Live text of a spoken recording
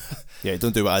Yeah,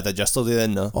 don't do what I did yesterday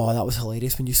then, no. Oh, that was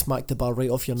hilarious when you smacked the bar right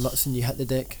off your nuts and you hit the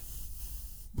deck.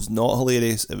 It was not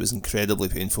hilarious, it was incredibly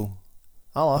painful.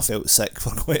 I I laughed. felt sick for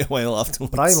quite a while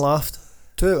afterwards. Brian laughed.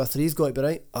 2 out of 3's got to be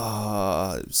right.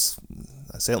 I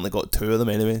certainly got 2 of them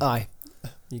anyway. Aye.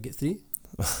 You get 3.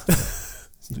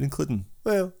 You're including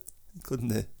Well,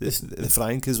 the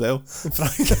Frank as well.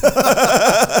 Frank.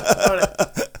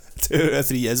 2 out of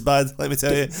 3 is bad, let me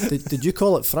tell you. Did you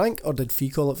call it Frank or did Fee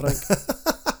call it Frank?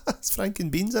 It's Frank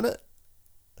and Beans in it.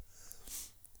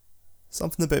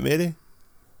 Something about Mary.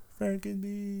 Frank and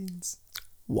Beans.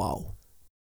 Wow.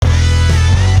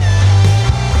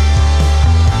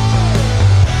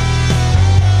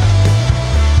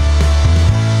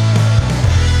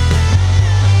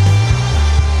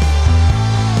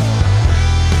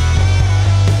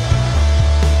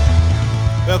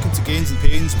 Welcome to Gains and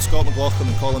Pains with Scott McLaughlin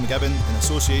and Colin McGibbon in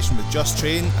association with Just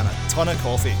Train and a ton of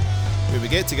coffee, where we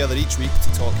get together each week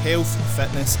to talk health,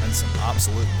 fitness and some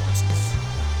absolute nonsense.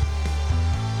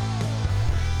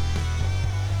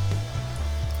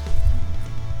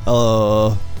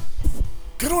 Hello.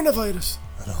 Coronavirus.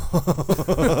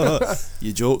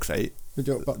 You joke, right? The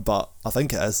joke, But I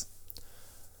think it is.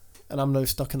 and I'm now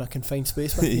stuck in a confined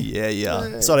space with you.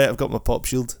 Yeah. Sorry, I've got my pop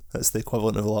shield. That's the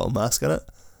equivalent of a little mask in it.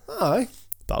 Aye.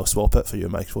 But I'll swap it for your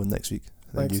microphone next week.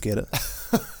 And then you get it.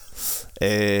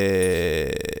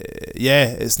 Yeah,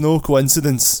 it's no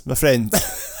coincidence, my friend.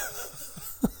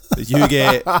 You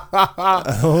get... He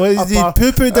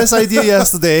poo-pooed this idea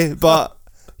yesterday, but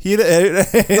hear it out,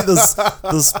 right?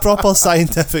 There's proper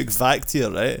scientific fact here,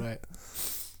 right? Right.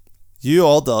 You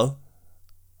order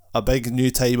a big new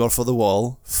timer for the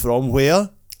wall from where?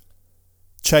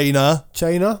 China.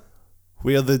 China.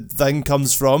 Where the thing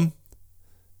comes from.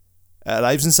 It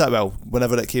arrives in Saturday, well,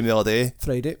 whenever it came the other day.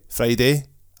 Friday.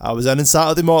 I was in on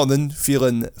Saturday morning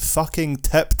feeling fucking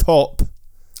tip-top.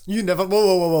 You never...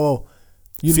 Whoa.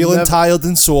 You Feeling never, tired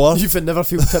and sore. You would never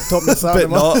feel tip-top on a Saturday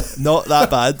But morning. not that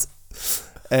bad.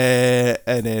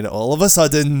 And then all of a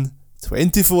sudden,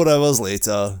 24 hours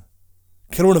later,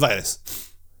 coronavirus.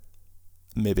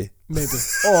 Maybe.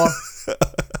 Or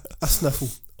a sniffle.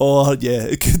 Or, yeah,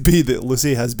 it could be that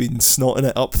Lucy has been snotting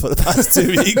it up for the past 2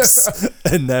 weeks,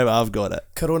 and now I've got it.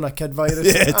 Corona kid virus.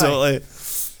 Yeah, Aye. totally.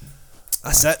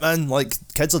 That's it, man. Like,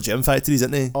 kids are gym factories,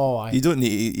 aren't they? Oh, aye. You don't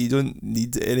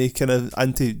need any kind of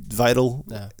antiviral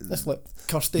Nah, that's like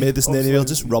Kirsty. medicine obviously. anywhere.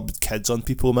 Just rub kids on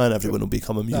people, man. Everyone will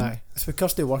become immune. Aye. It's with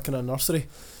Kirsty working in a nursery.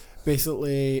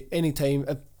 Basically, any time,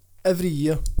 every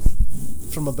year,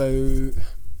 from about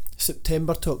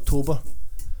September to October,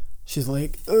 she's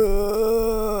like,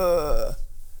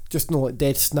 just like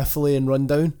dead sniffly and run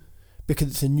down, because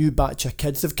it's a new batch of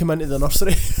kids have come into the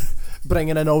nursery,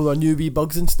 bringing in all their new wee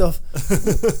bugs and stuff.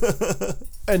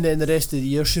 And then the rest of the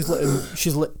year, she's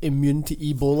like immune to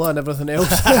Ebola and everything else.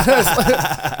 It's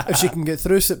like, if she can get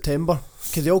through September,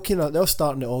 because they'll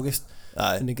start in August.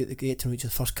 Aye. And they get to reach the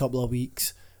first couple of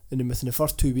weeks, and then within the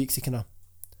first 2 weeks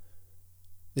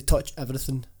they touch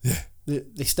everything. Yeah.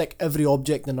 They stick every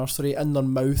object in the nursery in their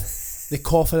mouth. They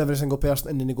cough on every single person,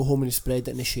 and then they go home and they spread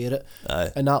it and they share it.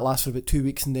 Aye. And that lasts for about 2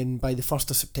 weeks, and then by the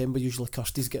 1st of September, usually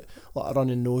Kirsty's get like a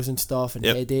running nose and stuff and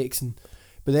Yep. headaches, and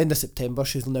by the end of September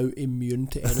she's now immune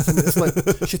to anything. It's like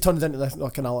she turns into this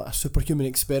like a superhuman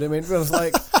experiment where it's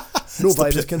like no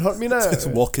virus can hurt me now. It's a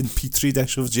walking petri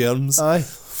dish of germs. Aye.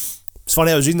 It's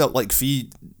funny, I was reading up like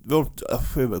Fee. Where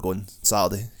were we going?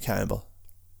 Saturday? Can't remember.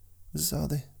 Was it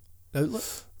Saturday?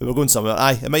 Outlet. We were going somewhere.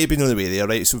 Aye, it might have been on the way there,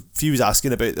 right? So Fee was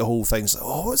asking about the whole thing. So,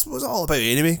 what's it all about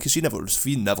anyway? Because Fee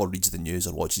never reads the news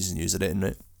or watches the news or anything,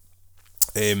 right?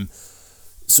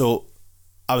 So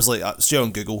I was like, straight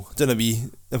on Google, done a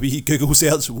wee Google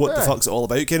search, what the fuck's it all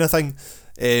about kind of thing.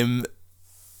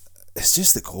 It's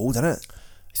just the cold, isn't it?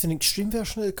 It's an extreme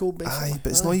version of the cold, basically. Aye,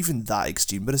 but it's not even that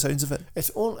extreme by the sounds of it.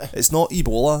 It's only. It's not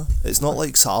Ebola. It's not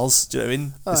like SARS. Do you know what I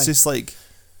mean? It's Aye. just like,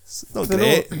 it's not I know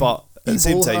great, but at the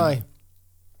same time, Aye.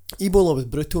 Ebola was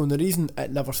brutal, and the reason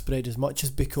it never spread as much is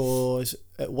because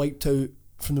it wiped out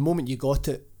from the moment you got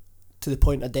it to the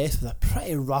point of death with a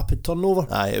pretty rapid turnover.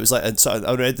 aye, it was like, and so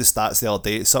I read the stats the other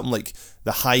day. It's something like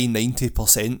the high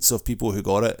 90% of people who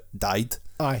got it died,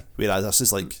 Aye, whereas this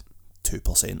is like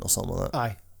 2% or something like that.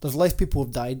 aye. There's less people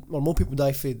have died, or more people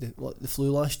died for the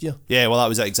flu last year. Yeah, well, that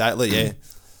was it exactly. Yeah,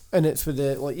 And it's with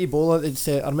the Ebola. It's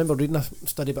I remember reading a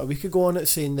study about a week ago on it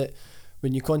saying that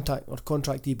when you contract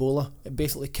Ebola, it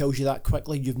basically kills you that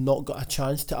quickly. You've not got a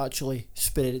chance to actually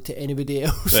spread it to anybody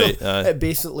else. Right, So aye. it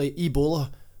basically Ebola.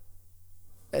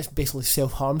 It basically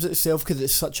self-harms itself because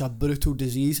it's such a brutal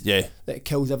disease yeah. that it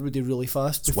kills everybody really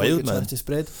fast It's before it wild, gets a man. chance to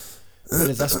spread.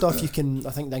 Whereas this stuff, you can, I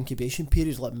think the incubation period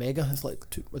is like mega. It's like,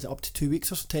 was it up to 2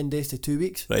 weeks or so? 10 days to 2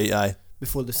 weeks Right, aye.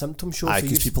 before the symptoms show. Aye, So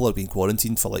because you people are being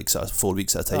quarantined for like sort of 4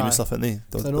 weeks at a time Aye. and stuff, aren't they?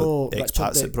 I know The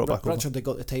expats that brought back over. Richard that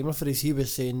got the timer for us, he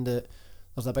was saying that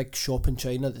there's a big shop in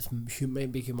China that's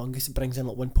might be humongous. It brings in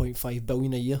like 1.5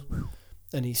 billion a year.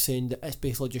 And he's saying that it's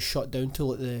basically just shut down till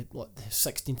the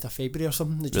 16th of February or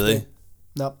something. They just Really? went,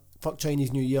 nah, fuck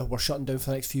Chinese New Year, we're shutting down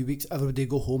for the next few weeks. Everybody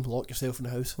go home, lock yourself in the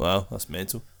house. Wow, that's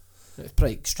mental. It's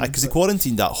pretty extreme. Because they but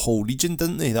quarantined that whole region,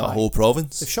 didn't they? That Aye. whole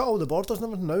province. they've shut all the borders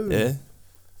and everything now. Yeah.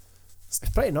 It's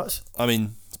pretty nuts. I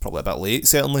mean, it's probably a bit late,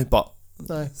 certainly, but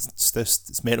Aye.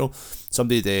 it's mental.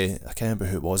 Somebody, I can't remember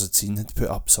who it was I'd seen, had put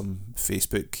up some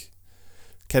Facebook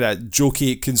kind of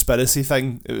jokey conspiracy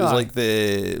thing. It was Aye. like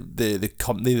the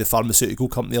company, the pharmaceutical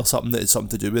company or something that had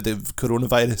something to do with the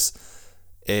coronavirus,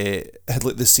 had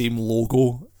like the same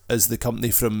logo as the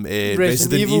company from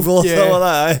Resident Evil or yeah. something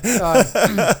like that.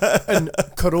 Aye. And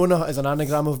Corona is an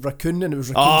anagram of raccoon, and it was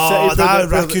Raccoon Oh, City. that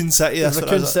Raccoon City. That's what I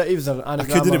Raccoon was- City was an I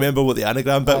anagram. couldn't remember what the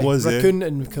anagram bit was. Raccoon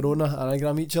and Corona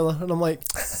anagram each other, and I'm like,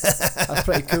 that's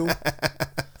pretty cool.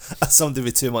 That's something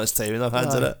with too much time in their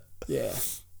hands in Aye. it. Yeah.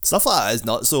 Stuff like that is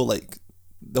nuts. So like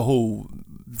the whole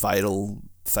viral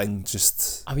thing,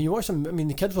 just I mean, you watch them. I mean,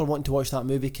 the kids were wanting to watch that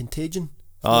movie Contagion.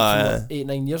 Oh, from yeah.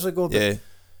 8-9 years ago. But yeah.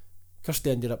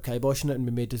 Kirsty ended up kiboshing it, and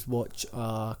we made us watch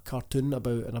a cartoon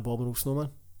about an abominable snowman.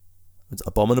 It's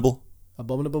abominable.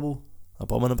 Abominable.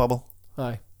 Abominable.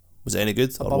 Aye. Was it any good,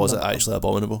 or was it Abominable. actually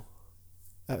abominable?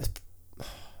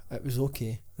 It was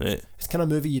okay. Right. It's the kind of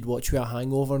movie you'd watch with a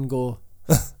hangover and go,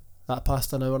 that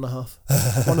passed an hour and a half.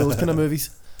 One of those kind of movies.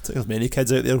 I think there's many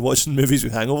kids out there watching movies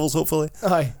with hangovers, hopefully.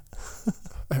 Aye.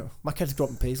 My kids grew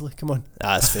up in Paisley, come on.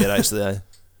 Ah, that's fair, actually. Aye.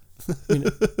 I mean,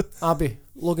 Abby,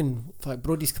 Logan, in fact,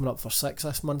 Brody's coming up for 6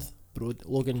 this month.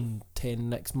 Logan 10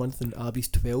 next month, and Abby's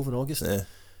 12 in August. Yeah.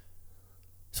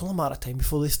 It's only a matter of time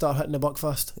before they start hitting the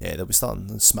buckfast. Yeah, they'll be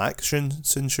starting Smack soon,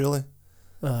 surely.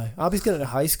 Aye. Abby's getting to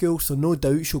high school, so no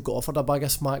doubt she'll get offered a bag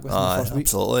of smack within the Aye, first week.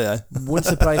 absolutely, aye. Won't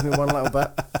surprise me one little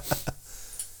bit.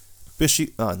 But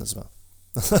she... Ah, doesn't matter.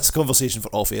 That's a conversation for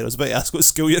off air. I was about to ask what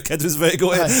school your kid was about to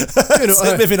go to. Aye. You know,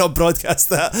 So aye. maybe not broadcast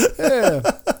that. Yeah.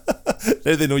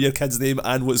 Now they know your kid's name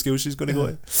and what school she's going to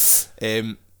go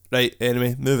to. Right,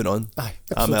 anyway, moving on. Aye.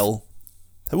 I'm ill.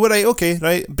 Well, right, okay,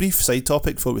 right. Brief side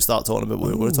topic before we start talking about what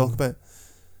we want to talk about.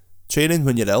 Training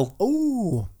when you're ill.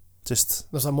 Oh,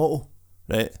 Just, there's a motto.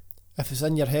 right. If it's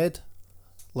in your head,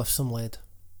 lift some lead.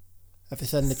 If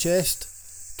it's in the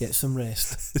chest, get some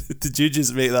rest. Did you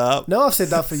just make that up? No, I've said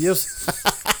that for years.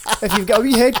 If you've got a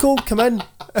wee head cold, come in.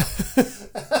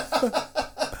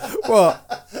 What?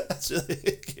 That's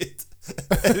really good.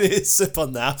 It's super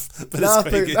naff, but it's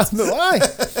pretty but good. aye.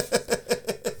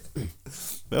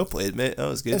 Well played, mate. That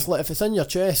was good. It's like if it's in your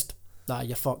chest, nah,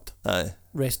 you're fucked. Aye.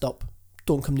 Rest up.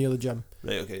 Don't come near the gym.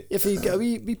 Right, okay. If you get a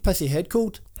wee pissy head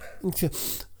cold, wee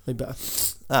bit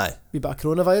Aye. of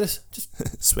coronavirus,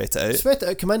 just Sweat it out. sweat it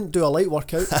out, come in, do a light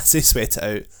workout. I say sweat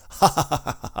it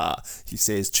out. He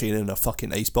says training in a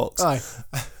fucking icebox. Aye.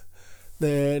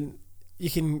 Then you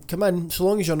can come in, so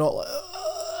long as you're not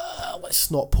like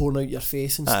snot pouring out your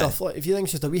face and Aye. stuff. Like if you think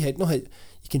it's just a wee head, no, you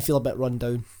can feel a bit run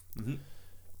down. Mm-hmm.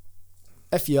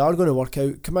 If you are going to work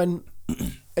out, come in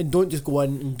and don't just go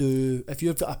in and do. If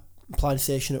you've got a planned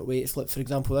session at weights, like for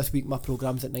example, this week my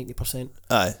program's at 90%.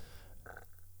 Aye.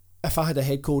 If I had a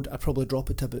head cold, I'd probably drop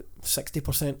it to about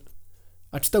 60%.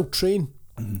 I'd still train,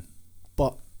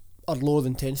 but I'd lower the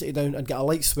intensity down. I'd get a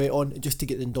light sweat on just to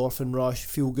get the endorphin rush,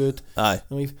 feel good. Aye.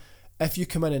 And if you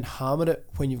come in and hammer it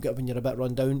when you're a bit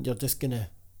run down, you're just gonna.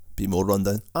 Be more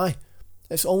rundown. Aye,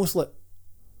 it's almost like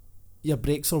your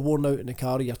brakes are worn out in the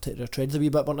car, your tread's a wee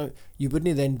bit burnt out. You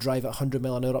wouldn't then drive at 100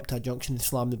 mile an hour up to a junction and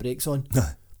slam the brakes on.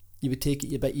 You would take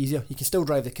it a bit easier. You can still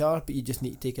drive the car, but you just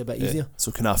need to take it a bit easier.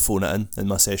 So can I phone it in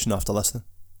my session after listening?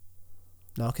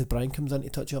 Now, because Brian comes in to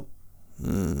touch up.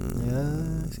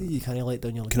 Yeah, see, you can't let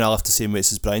down your. Can I lift the same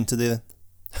weights as Brian today then?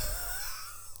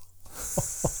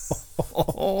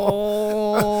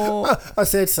 I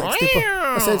said 60%.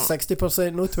 I said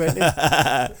 60%, no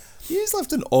 20. He's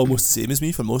lifting almost the same as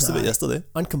me for most of it yesterday.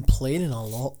 I'm complaining a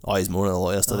lot. Oh, he's more than a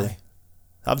lot yesterday. Aye.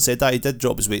 Having said that, he did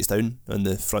drop his weights down on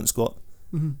the front squat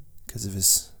Mhm. because of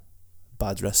his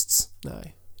bad wrists.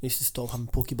 Aye. He needs to stop having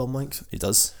Pokeball wanks. He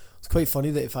does. It's quite funny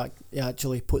that in fact he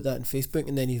actually put that on Facebook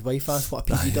and then his wife asked what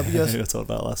a PGW is. We were talking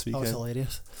about it last week. That was Yeah.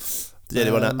 hilarious. Did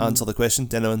anyone answer the question?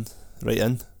 Did anyone write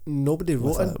in Nobody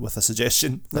wrote in. with a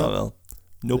suggestion? No. Oh well.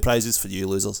 No prizes for you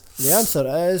losers. The answer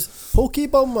is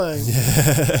Pokeball wank.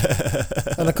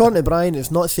 And according to Brian,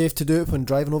 it's not safe to do it when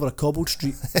driving over a cobbled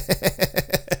street.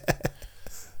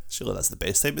 Surely that's the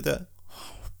best time to do it.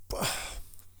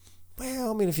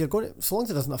 Well, I mean, if you're going to, as long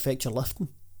as it doesn't affect your lifting.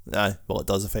 Aye, well, it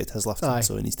does affect his lifting, Aye.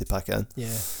 so he needs to pack it in.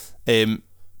 Yeah.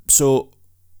 So,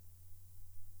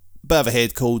 bit of a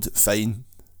head cold, fine.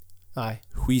 Aye.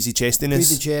 Wheezy chestiness,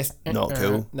 Wheezy chest. not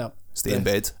cool. No. Stay in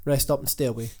bed. Rest up and stay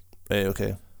away. Right,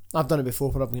 okay. I've done it before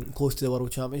when I've been close to the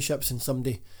World Championships and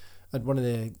somebody, and one of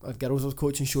the girls I was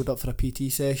coaching showed up for a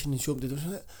PT session and showed up to do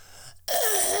it.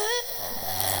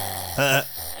 And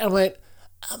I'm like,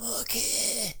 I'm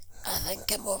okay. I think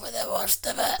I'm over the worst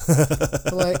of it.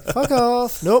 I'm like, fuck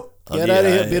off. Nope. Get out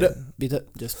of here. Beat it.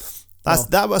 Just. I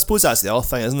suppose that's the other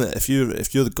thing, isn't it? If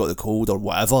you've got the cold or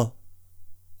whatever,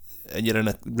 and you're in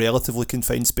a relatively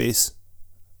confined space,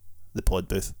 the pod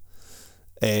booth,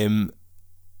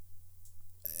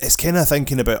 it's kind of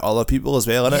thinking about other people as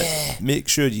well, innit? Yeah. Make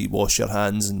sure you wash your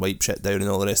hands and wipe shit down and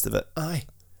all the rest of it. Aye.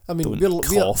 I mean, Don't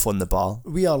cough on the bar.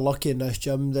 We are lucky in this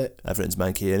gym that Everything's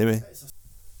manky anyway.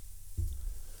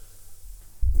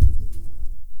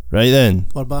 Right then.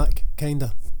 we're back,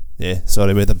 kinda. Yeah,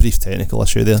 sorry, we had a brief technical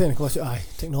issue there. Technical issue. Aye,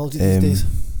 technology these days.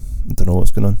 I don't know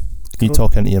what's going on. Can you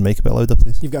talk into your mic a bit louder,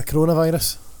 please? You've got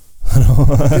coronavirus.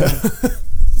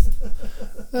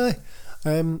 Aye.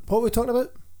 What were we talking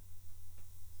about?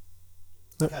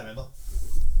 I can't remember.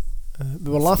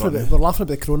 We were laughing about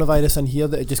the coronavirus in here,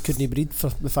 that it just couldn't breathe for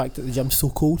the fact that the gym's so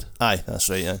cold. Aye, that's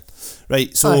right, yeah.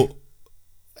 Right, so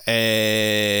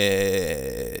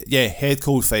yeah, head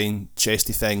cold fine,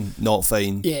 chesty thing, not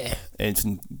fine. Yeah.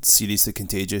 Anything seriously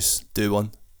contagious, do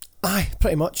one. Aye,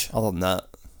 pretty much. Other than that,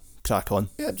 crack on.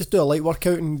 Yeah, just do a light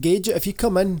workout and gauge it. If you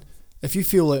come in, if you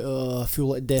feel like I feel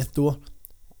like death door,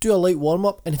 do a light warm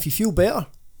up, and if you feel better,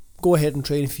 go ahead and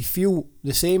train. If you feel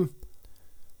the same,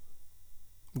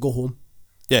 go home.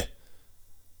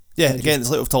 Yeah, again, it's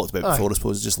like we've talked about Aye. before, I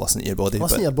suppose, just listen to your body.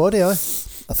 Listen but to your body, aye.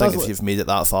 I think if you've made it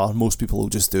that far, most people will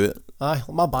just do it. Aye,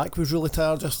 my back was really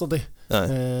tired yesterday. Aye.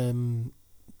 Don't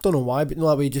know why, but you know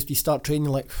that way you start training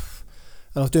like,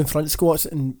 and I was doing front squats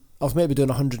and I was maybe doing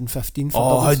 115 for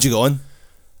doubles. How'd you go on?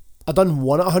 I done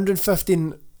one at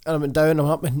 115 and I went down, I'm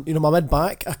up, and my mid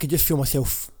back, I could just feel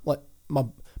myself, like my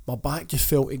back just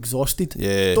felt exhausted.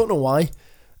 Yeah. Don't know why.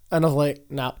 And I was like,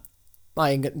 nah,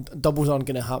 doubles aren't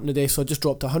going to happen today, so I just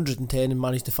dropped to 110 and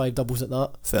managed to 5 doubles at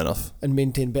that. Fair enough. And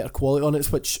maintain better quality on it,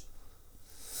 which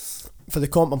for the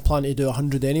comp I'm planning to do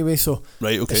 100 anyway, so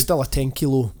Right, okay. it's still a 10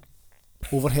 kilo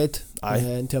overhead. Aye.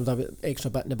 In terms of an extra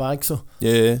bit in the bag, so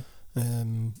Yeah.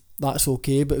 that's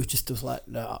okay, but it was like,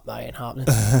 nah, that ain't happening.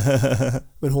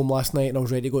 Went home last night and I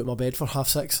was ready to go to my bed for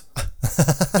 6:30.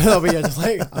 That way you're just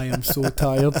like, I am so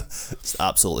tired. It's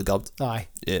absolutely gubbed. Aye.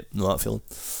 Yeah, know that feeling.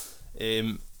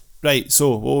 Right,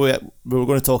 so what we were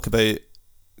going to talk about,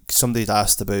 somebody had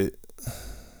asked about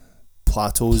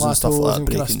plateaus and stuff like that, and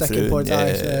breaking sticking through. points.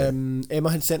 Yeah. Emma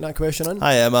had sent that question in.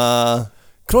 Hi Emma.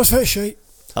 CrossFit shite.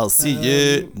 I'll see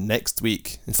you next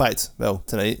week. In fact, well,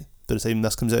 tonight, by the time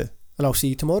this comes out. And I'll see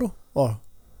you tomorrow. Or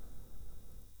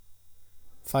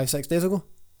 5-6 days ago.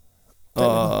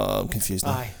 I'm confused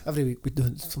now. Aye, every week we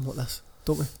do something like this,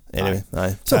 don't we? Anyway,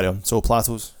 aye. So- Carry on. So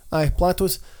plateaus. Aye,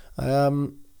 plateaus.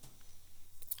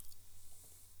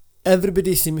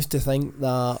 Everybody seems to think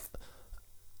that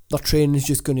their training is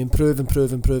just going to improve in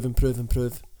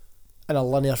a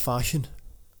linear fashion.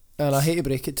 And I hate to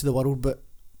break it to the world, but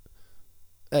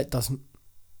it doesn't.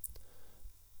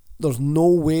 There's no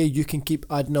way you can keep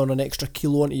adding on an extra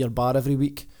kilo onto your bar every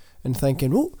week and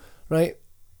thinking, oh, right,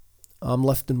 I'm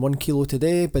lifting 1 kilo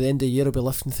today, by the end of the year I'll be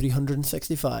lifting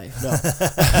 365. No.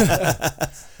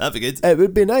 That'd be good. It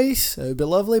would be nice, it would be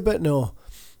lovely, but no.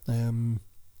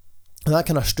 That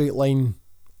kind of straight line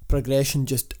progression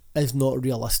just is not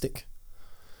realistic.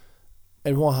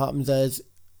 And what happens is,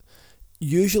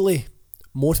 usually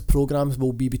most programs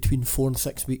will be between 4 and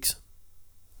 6 weeks.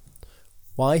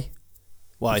 Why?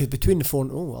 Why? Because between the 4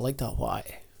 and... Oh, I like that.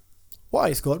 Why?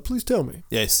 Why, Scott? Please tell me.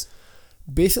 Yes.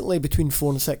 Basically, between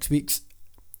 4 and 6 weeks,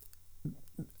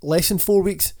 less than 4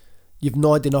 weeks, you've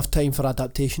not had enough time for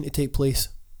adaptation to take place.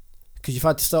 Because you've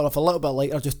had to start off a little bit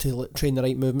lighter just to train the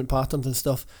right movement patterns and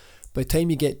stuff. By the time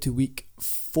you get to week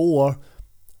 4,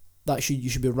 you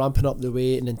should be ramping up the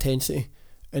weight and intensity,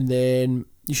 and then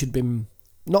you should be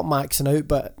not maxing out,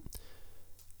 but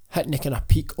hitting the kind of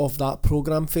peak of that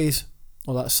program phase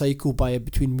or that cycle by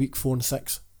between week 4 and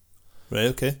 6. Right,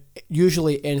 okay.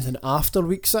 Usually anything after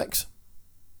week 6,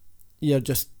 you're at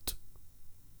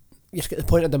the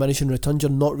point of diminishing returns.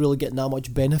 You're not really getting that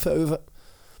much benefit out of it.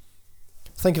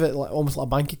 Think of it like almost like a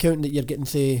bank account, that you're getting,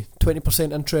 say,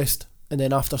 20% interest, and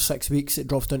then after 6 weeks it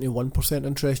drops down to 1%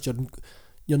 interest.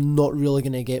 You're not really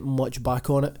going to get much back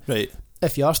on it. Right.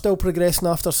 If you are still progressing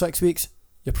after 6 weeks,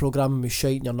 your programming was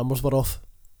shite and your numbers were off.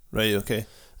 Right, okay.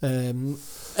 in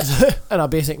a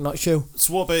basic nutshell.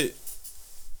 So what about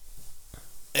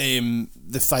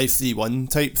the 5-3-1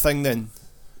 type thing then?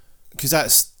 Because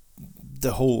that's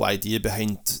the whole idea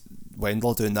behind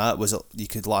Wendell doing that, was that you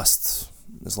could last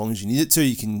as long as you need it to.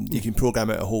 You can program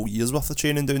out a whole year's worth of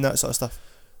training doing that sort of stuff.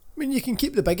 I mean, you can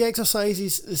keep the big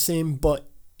exercises the same, but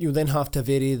you'll then have to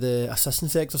vary the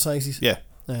assistance exercises. Yeah.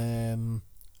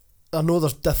 I know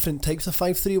there's different types of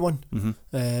 5-3-1,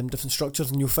 different structures,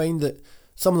 and you'll find that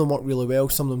some of them work really well,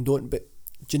 some of them don't, but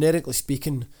generically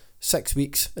speaking, 6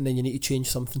 weeks and then you need to change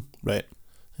something. Right.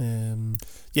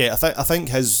 Yeah, I think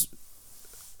his,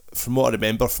 from what I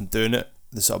remember from doing it,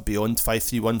 the sort of beyond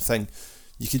 5-3-1 thing,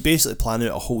 you could basically plan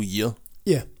out a whole year.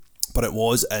 Yeah. But it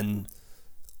was in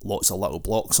lots of little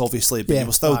blocks, obviously, but you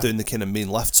were still doing the kind of main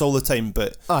lifts all the time,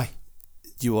 but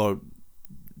you were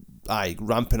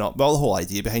ramping up. Well, the whole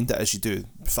idea behind it is you do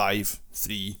 5,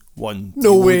 3, 1,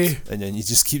 no way, and then you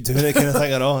just keep doing it kind of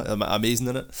thing. I know, amazing,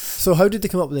 isn't it? So how did they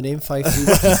come up with the name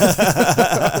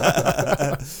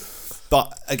 5-3-1?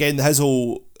 But again, the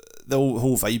whole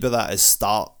vibe of that is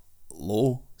start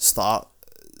low, start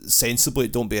sensibly,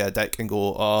 don't be a dick and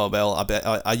go, oh well, I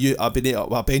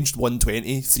benched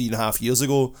 120 3.5 years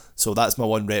ago, so that's my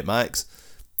 1 rep max.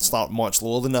 Start much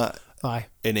lower than that. Aye.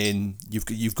 And then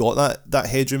you've got that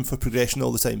headroom for progression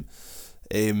all the time.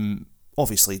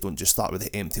 Obviously don't just start with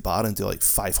the empty bar and do like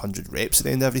 500 reps at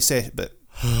the end of every set, but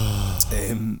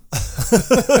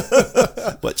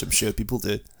which I'm sure people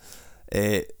do.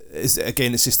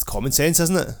 It's just common sense,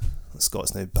 isn't it?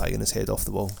 Scott's now bagging his head off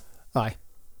the wall. Aye.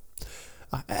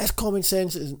 It's common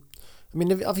sense. I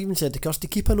mean, I've even said to Kirsty,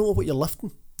 keep a note of what you're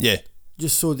lifting. Yeah.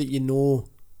 Just so that you know,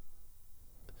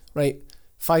 right,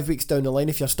 5 weeks down the line,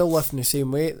 if you're still lifting the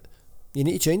same weight, you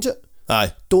need to change it.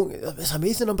 Aye. It's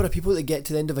amazing the number of people that get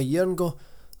to the end of a year and go,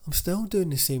 I'm still doing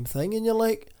the same thing, and you're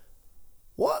like,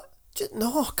 what?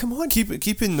 No, come on.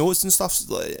 Keeping notes and stuff,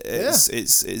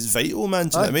 it's vital, man.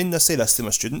 Do you know what I mean? I say this to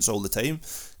my students all the time.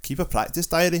 Keep a practice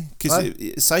diary, because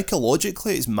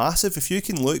psychologically it's massive. If you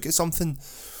can look at something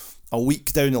a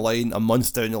week down the line, a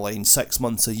month down the line, 6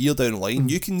 months, a year down the line,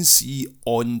 you can see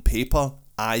on paper,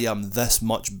 I am this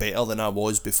much better than I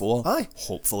was before. Aye.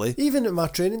 Hopefully. Even in my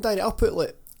training diary, I'll put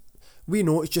like wee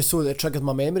notes just so that it triggers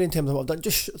my memory in terms of what I've done.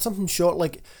 Just something short,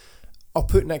 like I'll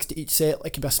put next to each set, like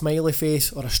it could be a smiley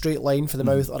face or a straight line for the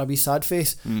mouth or a wee sad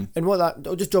face. And what that,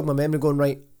 I'll just jog my memory going,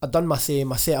 right, I've done my set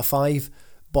of 5,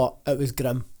 but it was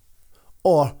grim.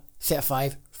 Or set of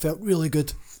 5 felt really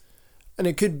good. And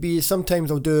it could be,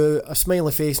 sometimes I'll do a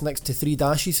smiley face next to 3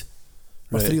 dashes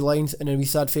or 3 lines, and then a wee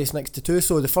sad face next to 2.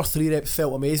 So the first 3 reps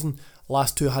felt amazing,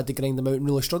 last 2 I had to grind them out and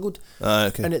really struggled.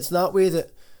 Okay. And it's that way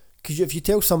that, because if you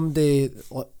tell somebody,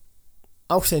 like,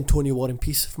 I'll send Tony War in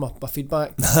peace for my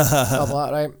feedback. I'll be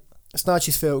like, right,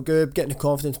 snatches felt good, getting the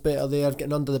confidence better there,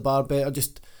 getting under the bar better, I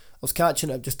was catching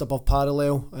it just above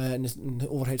parallel in the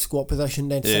overhead squat position,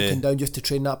 then sinking down just to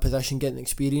train that position, getting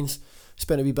experience.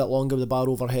 Spent a wee bit longer with the bar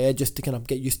overhead just to kind of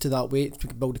get used to that weight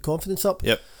to build the confidence up.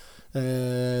 Yep.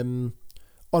 On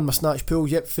my snatch pull,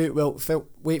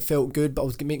 weight felt good, but I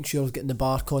was making sure I was getting the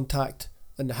bar contact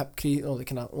and the hip crease, or the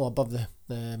kind of above the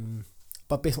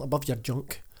but basically above your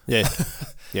junk. Yeah.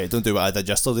 Yeah, don't do what I did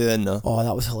yesterday then, no. Oh,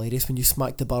 that was hilarious when you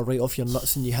smacked the bar right off your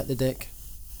nuts and you hit the deck.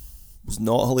 It was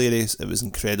not hilarious, it was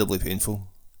incredibly painful.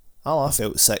 I laughed. I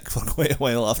felt sick for quite a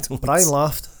while afterwards. Brian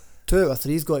laughed. 2 out of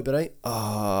 3's got to be right.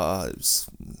 I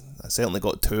certainly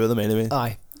got 2 of them anyway.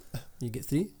 Aye. You get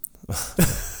 3?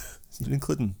 You're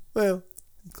including the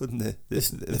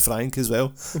Frank as well.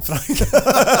 Frank.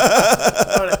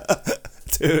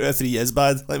 2 out of 3 is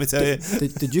bad, let me tell you.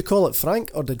 Did you call it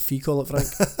Frank or did Fee call it Frank?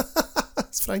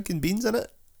 It's Frank and Beans in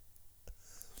it.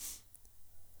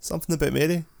 Something about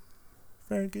Mary.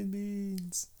 Frank and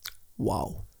Beans.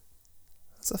 Wow.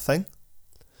 That's a thing.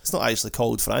 It's not actually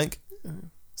called Frank.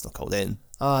 It's not called N.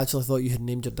 I actually thought you had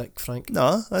named your dick Frank.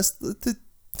 No, that's the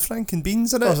Frank and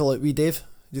Beans in it. I was like, Wee Dave.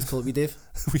 You just call it Wee Dave.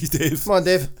 Wee Dave. Come on,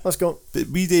 Dave. Let's go. But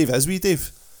Wee Dave is Wee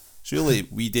Dave. Surely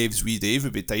Wee Dave's Wee Dave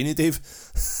would be Tiny Dave.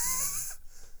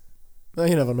 No,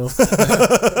 you never know.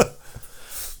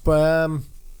 But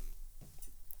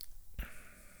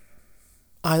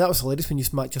that was hilarious when you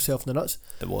smacked yourself in the nuts.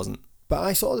 It wasn't. But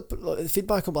I saw the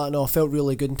feedback of like, no, I felt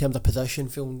really good in terms of position,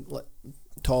 feeling like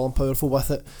tall and powerful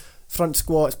with it. Front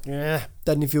squats,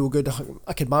 didn't feel good.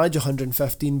 I could manage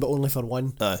 115, but only for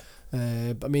 1. Aye.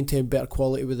 But I maintained better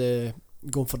quality with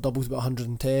going for doubles about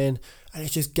 110. And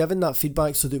it's just giving that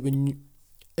feedback so that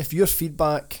if your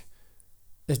feedback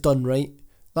is done right,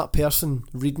 that person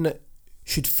reading it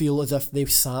should feel as if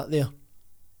they've sat there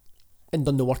and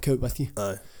done the workout with you.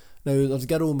 Aye. Now, there's a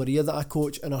girl, Maria, that I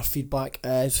coach, and her feedback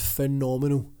is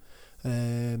phenomenal.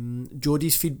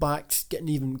 Jodie's feedback's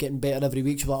getting better every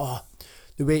week. She's like, oh,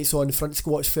 the weights on the front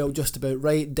squats felt just about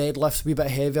right. Deadlifts a wee bit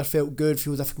heavier, felt good.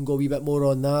 Feels if I can go a wee bit more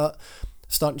on that.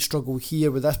 Starting to struggle here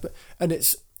with this, and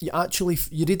it's you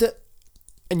read it,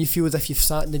 and you feel as if you've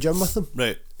sat in the gym with them,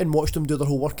 right, and watched them do their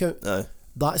whole workout. Aye.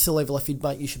 That's the level of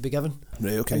feedback you should be given.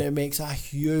 Right, okay. And it makes a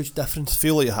huge difference. I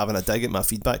feel like you're having a dig at my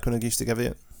feedback when I used to give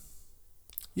it.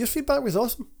 Your feedback was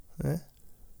awesome. Yeah.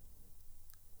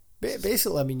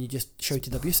 Basically, I mean, you just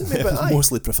shouted abuse at me, but aye.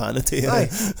 Mostly profanity. Aye.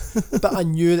 But I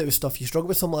knew that it was stuff you struggled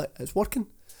with, so I'm like, it's working.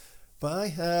 But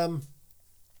aye,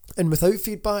 and without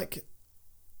feedback,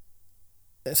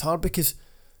 it's hard because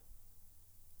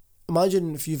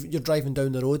imagine if you're driving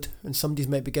down the road and somebody's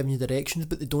might be giving you directions,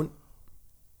 but they don't.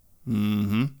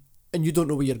 Mm-hmm. And you don't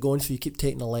know where you're going, so you keep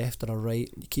taking a left or a right,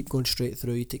 and you keep going straight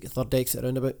through, you take a third exit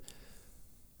roundabout.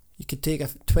 You could take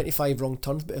 25 wrong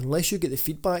turns, but unless you get the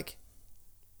feedback,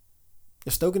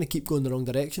 you're still going to keep going the wrong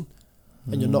direction,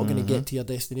 and you're not going to get to your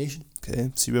destination.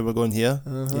 Okay, see where we're going here.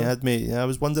 You had me. Yeah, I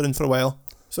was wondering for a while.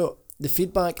 So the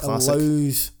feedback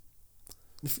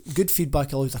good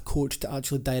feedback allows a coach to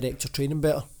actually direct your training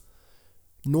better.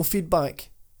 No feedback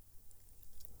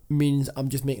means I'm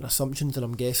just making assumptions and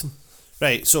I'm guessing.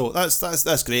 Right, so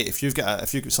that's great. If you've got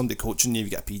somebody coaching you,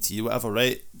 you've got a PT or whatever,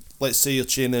 right? Let's say you're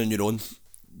training on your own.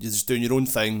 You're just doing your own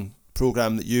thing,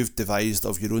 program that you've devised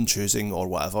of your own choosing or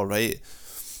whatever, right?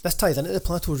 This ties into the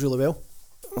plateaus really well.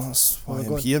 That's why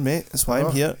I'm here, mate. That's why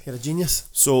I'm here. You're a genius.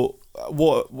 So,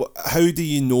 how do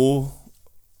you know?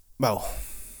 Well,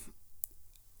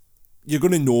 you're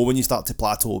going to know when you start to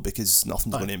plateau because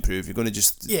nothing's going to improve. You're going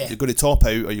to you're going to top out,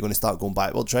 or you're going to start going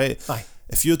backwards, right? Aye.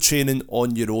 If you're training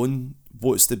on your own,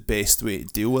 what's the best way to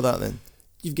deal with that then?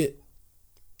 You've got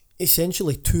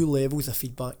essentially 2 levels of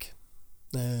feedback.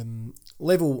 3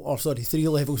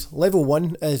 levels. Level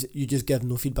 1 is you just give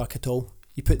no feedback at all.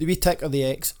 You put the wee tick or the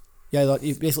X. Yeah,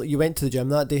 you went to the gym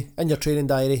that day in your training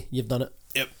diary. You've done it.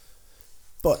 Yep.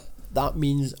 But that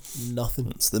means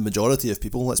nothing. It's the majority of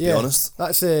people. Let's be honest.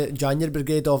 That's the January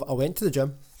brigade of I went to the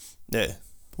gym. Yeah.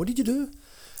 What did you do?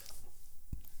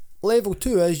 Level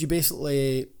 2 is you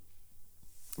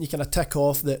kind of tick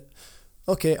off that.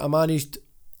 Okay, I managed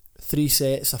 3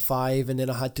 sets of 5, and then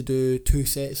I had to do 2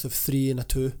 sets of 3 and a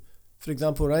 2, for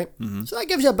example, right? Mm-hmm. So that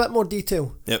gives you a bit more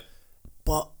detail. Yep.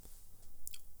 But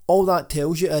all that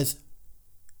tells you is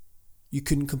you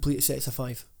couldn't complete sets of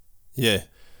 5. Yeah.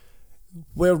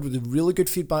 Where the really good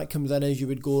feedback comes in is you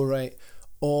would go, right,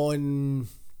 on,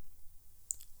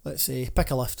 let's say, pick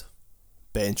a lift.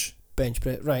 Bench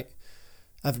press, right.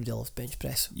 Everybody loves bench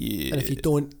press. Yeah. And if you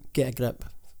don't, get a grip.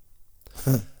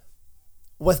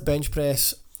 With bench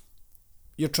press,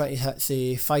 you're trying to hit,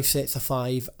 say, 5 sets of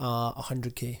 5 at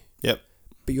 100k. Yep.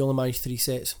 But you only manage 3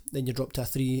 sets, then you drop to a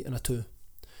 3 and a 2.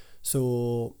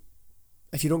 So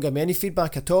if you don't give me any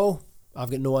feedback at all,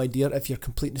 I've got no idea if you're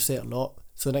completing the set or not.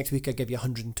 So next week I give you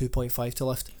 102.5 to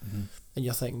lift, and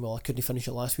you're thinking, well, I couldn't finish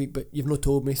it last week, but you've not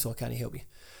told me, so I can't help you.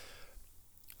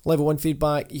 Level 1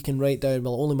 feedback, you can write down,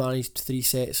 well, I only managed 3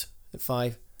 sets at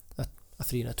 5, a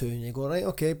 3 and a 2, and you go, right,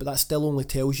 okay, but that still only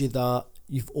tells you that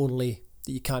that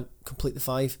you can't complete the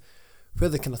 5. Where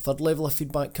the kind of third level of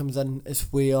feedback comes in is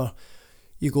where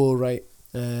you go, right,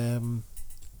 on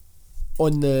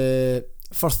the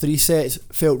first 3 sets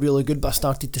felt really good, but I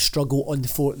started to struggle on the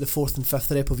fourth and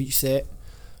fifth rep of each set.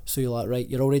 So you're like, right,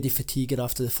 you're already fatiguing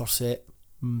after the first set.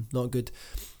 Not good.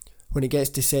 When it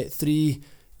gets to set 3,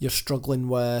 you're struggling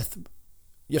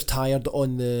you're tired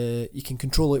on you can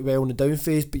control it well in the down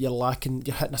phase, but you're hitting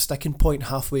a sticking point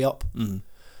halfway up.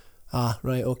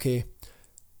 Right, okay.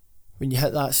 When you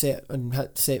hit that set and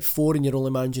hit set 4 and you're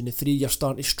only managing the 3, you're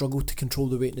starting to struggle to control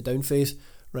the weight in the down phase.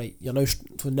 Right,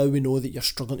 so now we know that you're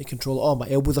struggling to control it. Oh, my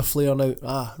elbows are flaring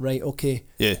out. Right, okay.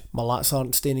 Yeah. My lats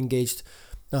aren't staying engaged.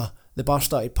 The bar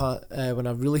started when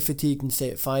I really fatigued in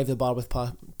set 5, the bar was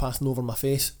passing over my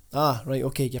face. Right,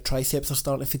 okay, your triceps are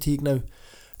starting to fatigue now.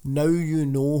 Now you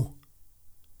know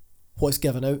what's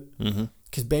given out.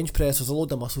 Because bench press, there's a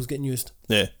load of muscles getting used.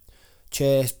 Yeah.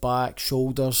 Chest, back,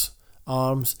 shoulders,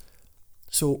 arms.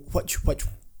 So which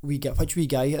wee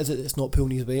guy is it that's not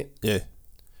pulling his weight? Yeah.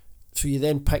 So you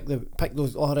then pick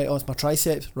those. It's my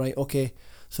triceps, right? Okay.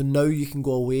 So now you can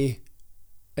go away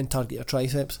and target your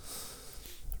triceps.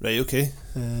 Right. Okay.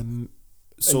 Carry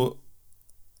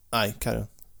on.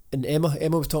 And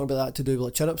Emma was talking about that to do with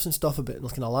like chin-ups and stuff, about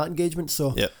looking at lat engagement.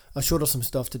 So yep. I showed her some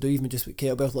stuff to do, even just with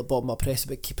kettlebells, like bottom up press,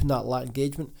 about keeping that lat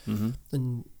engagement.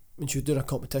 And when she was doing a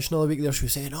competition all the week there, she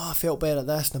was saying, I felt better at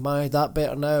this, and I managed that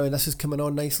better now, and this is coming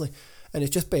on nicely. And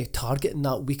it's just by targeting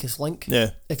that weakest link.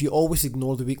 Yeah. If you always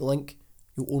ignore the weak link,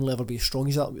 you'll only ever be as strong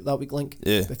as that weak link.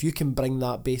 Yeah. But if you can bring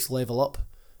that base level up,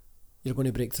 you're going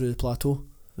to break through the plateau.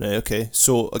 Right, okay.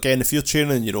 So, again, if you're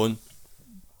training on your own,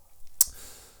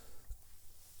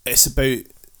 it's about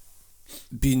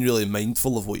being really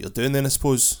mindful of what you're doing then, I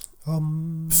suppose.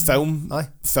 Film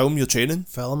your training.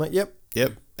 Film it, yep.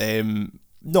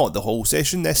 Not the whole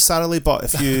session necessarily, but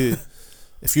if you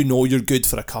if you know you're good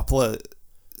for a couple of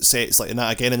sets, like in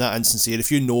that instance here,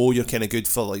 if you know you're kind of good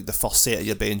for like the first set of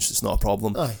your bench, it's not a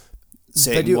problem. Aye.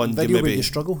 Second one, video maybe when you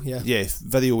struggle, yeah. Yeah,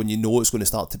 video when you know it's going to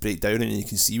start to break down and you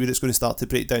can see where it's going to start to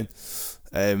break down.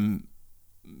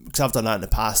 Because I've done that in the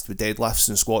past with deadlifts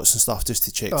and squats and stuff, just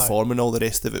to check form and all the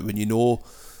rest of it. When you know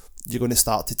you're going to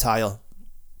start to tire,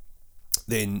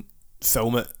 then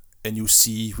film it and you'll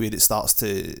see where it starts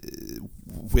to,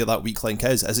 where that weak link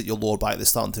is. Is it your lower back that's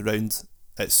starting to round?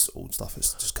 It's old stuff,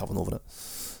 it's just covering over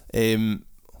it.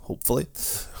 Hopefully.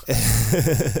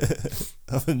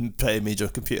 I'm having pretty major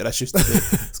computer issues today.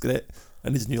 It's great. I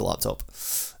need a new laptop.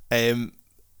 So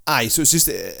it's just,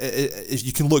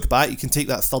 you can look back, you can take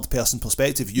that third person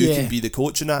perspective, you can be the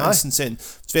coach in that instance, and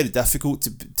it's very difficult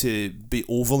to be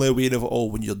overly aware of it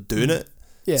all when you're doing it.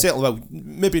 Yeah. Certainly, well,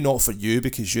 maybe not for you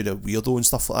because you're a weirdo and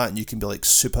stuff like that, and you can be like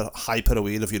super hyper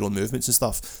aware of your own movements and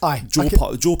stuff.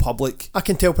 Joe Public. I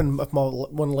can tell if my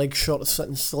one leg's short is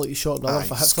sitting slightly short, another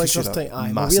if I hip flex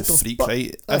tight. Massive freak,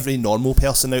 right? Every normal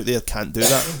person out there can't do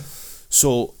that.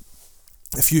 So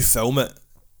if you film it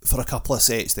for a couple of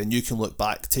sets, then you can look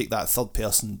back, take that third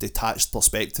person detached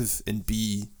perspective, and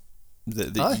be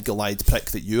the eagle-eyed prick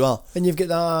that you are. And you've got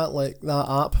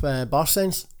that app, Bar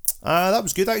Sense. That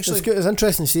was good actually. It's good. It's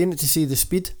interesting seeing it, to see the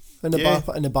speed in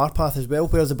the bar path as well.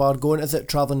 Where's the bar going? Is it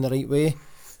travelling the right way?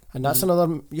 And that's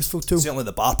another useful tool. Certainly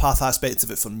the bar path aspect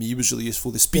of it for me was really useful.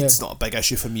 The speed's not a big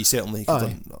issue for me, certainly, because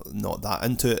I'm not that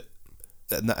into it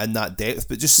in that depth.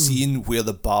 But just seeing where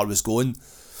the bar was going,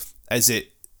 is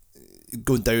it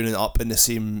going down and up in the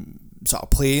same sort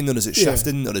of plane, or is it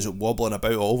shifting, or is it wobbling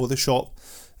about all over the shop?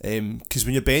 Because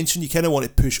when you're benching, you kind of want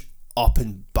to push up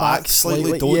and back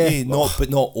slightly, don't you? But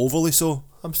not overly so.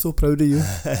 I'm so proud of you.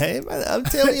 Hey man, I'm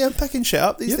telling you, I'm picking shit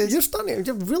up these days.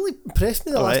 You've really impressed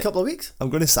me the last couple of weeks. I'm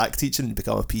going to sack teaching and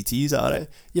become a PT, is that alright?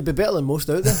 You'd be better than most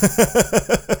out there.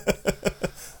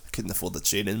 I couldn't afford the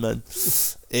training, man.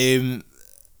 So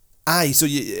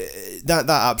that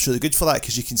app's really good for that,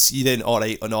 because you can see then,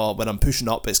 alright, when I'm pushing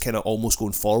up, it's kind of almost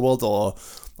going forward, or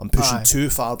I'm pushing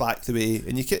too far back the way,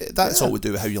 and that's all to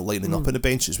do with how you're lining up on the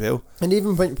bench as well. And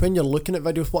even when you're looking at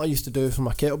videos, what I used to do for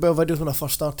my kettlebell videos when I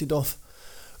first started off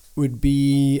would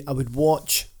be, I would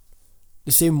watch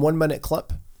the same 1 minute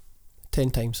clip 10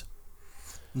 times.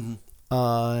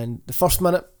 And the first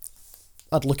minute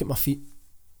I'd look at my feet,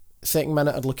 second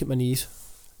minute I'd look at my knees,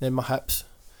 then my hips,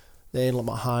 then like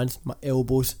my hands, my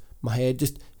elbows, my head,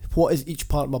 just what is each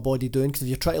part of my body doing? Because if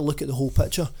you try to look at the whole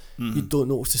picture, you don't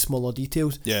notice the smaller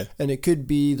details. Yeah. And it could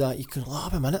be that you can,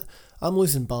 wait a minute, I'm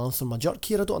losing balance on my jerk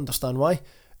here, I don't understand why.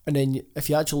 And then if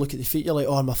you actually look at the feet, you're like,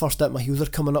 on my first step, my heels are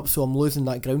coming up, so I'm losing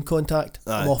that ground contact.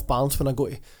 I'm off balance when I go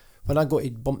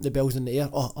to bump the bells in the air.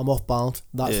 I'm off balance.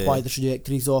 That's why the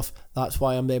trajectory's off. That's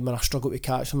why I'm then when I struggle to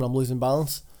catch them and I'm losing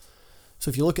balance. So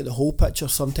if you look at the whole picture,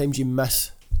 sometimes you miss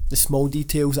the small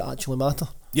details that actually matter.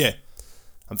 Yeah.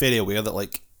 I'm very aware that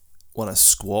like when I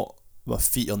squat, my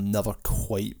feet are never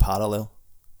quite parallel.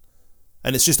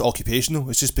 And it's just occupational.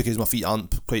 It's just because my feet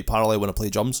aren't quite parallel when I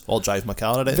play drums or drive my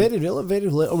car or anything. Very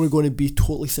little we're going to be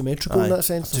totally symmetrical in that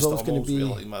sense. It's always going to be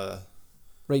like my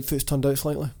right foot's turned out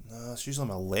slightly. No, it's usually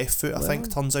my left foot, I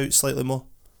think, turns out slightly more.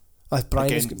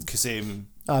 Brian's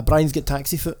got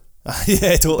taxi foot.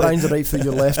 Yeah, totally. Brian's the right foot,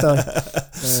 your left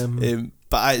hand.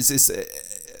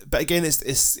 But again,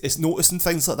 it's noticing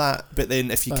things like that. But then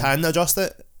if you can adjust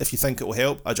it, if you think it will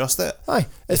help, adjust it.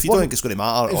 If you don't think it's going to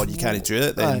matter or you can't do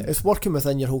it, then it's working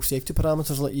within your whole safety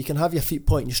parameters. Like you can have your feet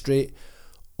pointing straight,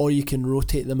 or you can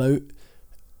rotate them out.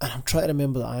 And I'm trying to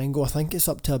remember the angle. I think it's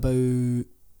up to about.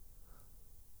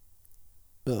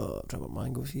 I'm trying to remember my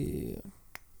angle here.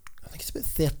 I think it's about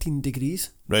 13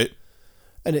 degrees. Right.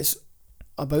 And it's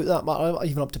about that,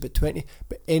 even up to about 20.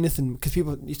 But anything, because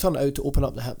you turn it out to open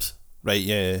up the hips. Right,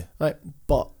 yeah. Right,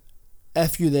 but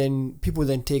if people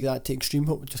then take that to extreme,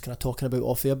 what we're just kind of talking about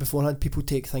off air beforehand, people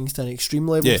take things to an extreme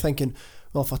level, thinking,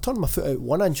 well, if I turn my foot out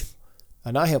 1 inch,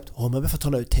 and that helped, maybe if I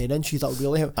turn it out 10 inches, that would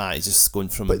really help. It's just going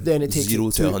from 0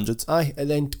 to 100. It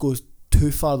then goes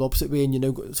too far the opposite way,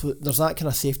 and so there's that kind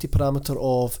of safety parameter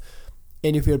of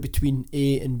anywhere between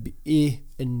A and E,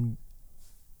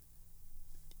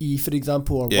 for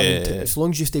example, or 1 and 10, as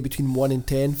long as you stay between 1 and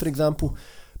 10, for example.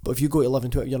 But if you go to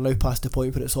 11-12, you're now past the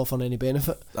point where it's offering any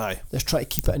benefit. Aye. Let's try to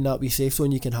keep it in that wee safe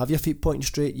zone. You can have your feet pointing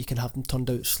straight, you can have them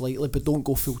turned out slightly, but don't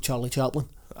go full Charlie Chaplin.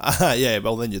 Yeah,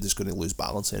 well then you're just going to lose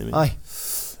balance anyway.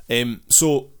 Aye.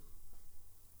 So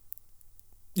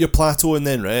you're plateauing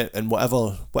then, right? And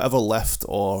whatever lift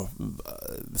or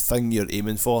thing you're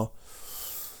aiming for.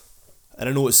 And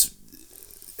I know it's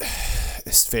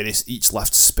very each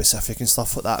lift specific and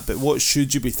stuff like that, but what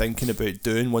should you be thinking about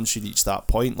doing once you reach that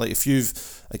point? Like if you've,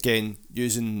 again,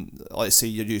 let's say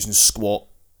you're using squat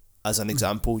as an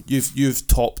example, you've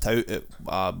topped out at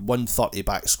 130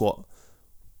 back squat.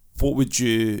 What would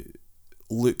you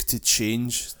look to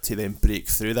change to then break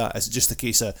through that? Is it just a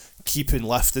case of keeping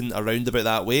lifting around about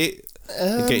that weight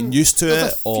and getting used to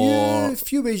it? A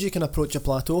few ways you can approach a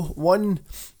plateau. One,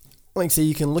 like I say,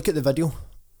 you can look at the video,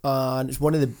 and it's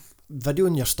one of the video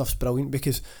and your stuff's brilliant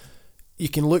because you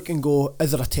can look and go,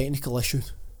 is there a technical issue?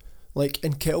 Like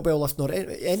in kettlebell lifting or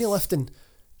any lifting,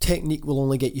 technique will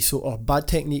only get you so, or bad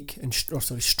technique and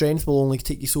strength will only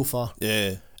take you so far.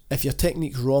 Yeah. If your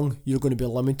technique's wrong, you're going to be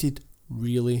limited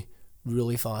really,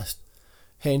 really fast.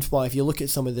 Hence why if you look at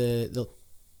some of the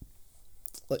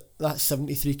like that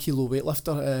 73 kilo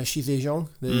weightlifter, Shize Zhang,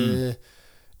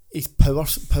 his power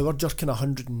jerking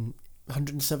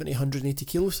 170, 180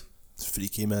 kilos. It's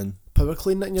freaky, man. Power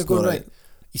cleaning it and you're going right.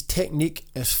 His technique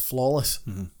is flawless.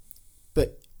 Mm-hmm.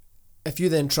 But if you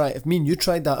then if me and you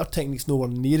tried that, our technique's nowhere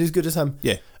near as good as him.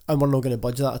 Yeah. And we're not going to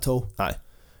budge that at all. Aye.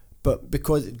 But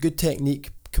because good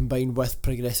technique combined with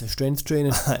progressive strength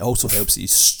training, it also helps that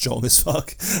he's strong as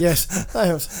fuck. Yes, that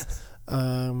helps.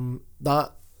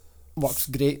 That works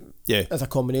great. Yeah. As a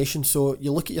combination. So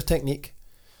you look at your technique,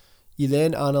 you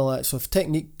then analyse. So if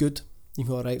technique good, you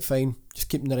go, alright, fine, just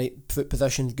keeping the right foot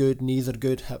position's good, knees are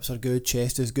good, hips are good,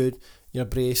 chest is good, you're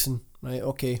bracing, right,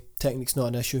 okay, technique's not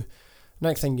an issue.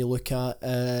 Next thing you look at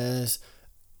is,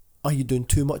 are you doing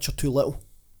too much or too little?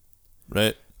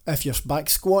 Right. If you're back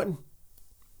squatting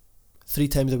 3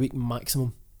 times a week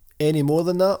maximum, any more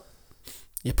than that,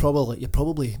 you're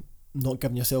probably not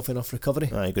giving yourself enough recovery.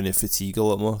 Aye, you're going to fatigue a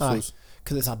lot more. Because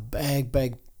it's a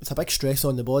big stress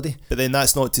on the body. But then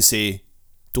that's not to say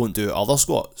don't do other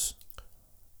squats.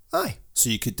 Aye. So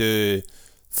you could do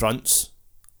fronts.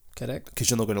 Correct. Because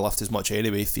you're not going to lift as much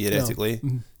anyway, theoretically. No.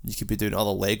 Mm-hmm. You could be doing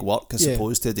other leg work, I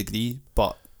suppose, to a degree,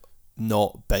 but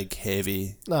not big,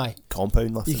 heavy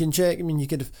compound lifting. You can check, you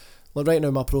could have, like right now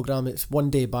in my programme, it's 1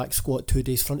 day back squat, 2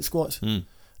 days front squats.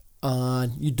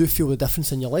 And you do feel the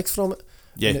difference in your legs from it.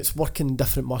 Yeah. And it's working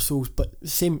different muscles, but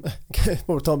same, what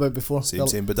we were talking about before.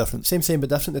 Same but different. Same but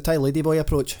different. The Thai ladyboy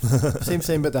approach.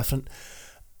 same but different.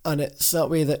 And it's that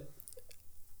way that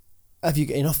have you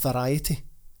got enough variety?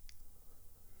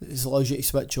 It allows you to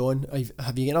switch on.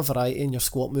 Have you got enough variety in your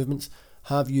squat movements?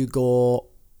 Have you got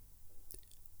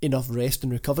enough rest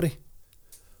and recovery?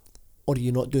 Or are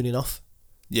you not doing enough?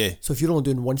 Yeah. So if you're only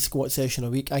doing 1 squat session a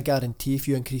week, I guarantee if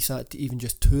you increase that to even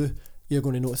just 2, you're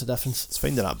going to notice a difference. It's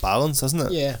finding that balance, isn't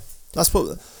it? Yeah. That's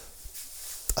what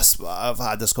I've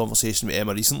had this conversation with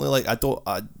Emma recently. Like I don't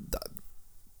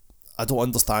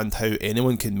understand how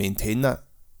anyone can maintain that.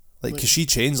 Like, because she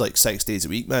trains like 6 days a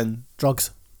week, man.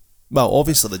 Drugs. Well,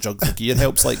 obviously the drug for gear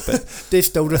helps, like, but Dave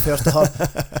still refers to her.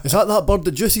 Is that bird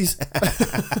that juices?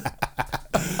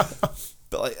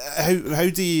 But like,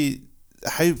 where do you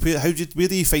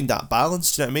find that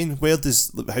balance? Do you know what I mean?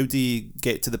 How do you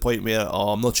get to the point where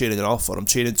I'm not training enough, or I'm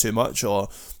training too much, or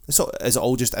is it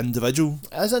all just individual?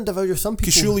 It is individual. Some people.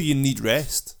 Because surely you need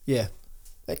rest. Yeah,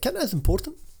 it kind of is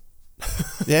important.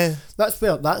 Yeah, that's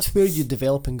where you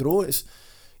develop and grow. It's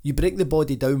you break the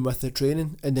body down with the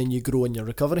training, and then you grow in your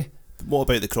recovery. But what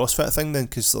about the CrossFit thing then?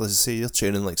 Because as I say, you're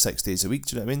training like 6 days a week.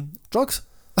 Do you know what I mean? Drugs.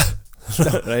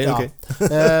 Right. Okay.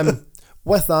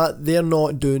 With that, they're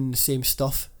not doing the same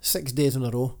stuff 6 days in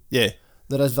a row. Yeah.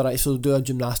 There is variety. So they'll do a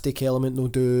gymnastic element, they'll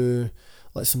do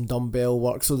like some dumbbell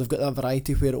work. So they've got that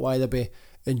variety where it will either be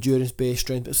endurance based,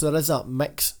 strength. So there is that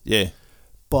mix. Yeah.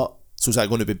 But so is that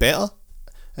going to be better?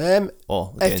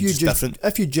 Or again, if you just different?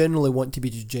 If you generally want to be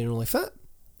just generally fit,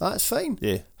 that's fine.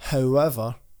 Yeah.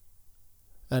 However,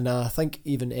 and I think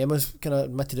even Emma's kind of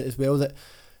admitted it as well, that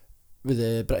with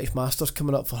the British Masters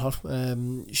coming up for her,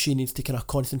 she needs to kind of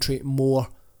concentrate more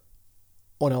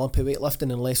on Olympic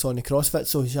weightlifting and less on the CrossFit.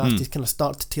 So she has to kind of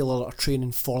start to tailor her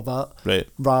training for that, right?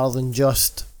 Rather than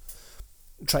just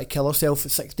try to kill herself for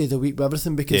 6 days a week with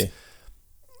everything. Because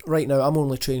right now I'm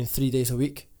only training 3 days a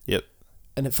week. Yep.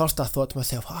 And at first I thought to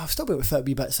myself, I've still got to fit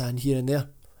wee bits in here and there.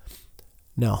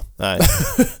 No. Aye.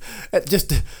 It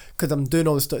just because I'm doing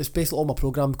all this stuff. It's basically all my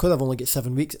programme, because I've only got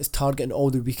 7 weeks. It's targeting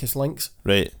all the weakest links.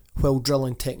 Right. While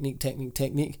drilling technique.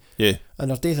 Yeah. And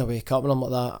there's days I wake up and I'm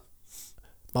like that.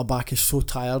 my back is so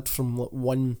tired from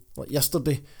like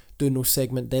yesterday doing those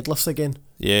segment deadlifts again.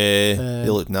 Yeah, they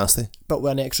look nasty. But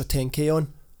with an extra 10k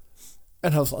on.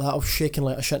 And I was like that, I was shaking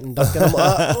like a shitting duck, and I'm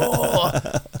like,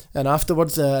 oh! And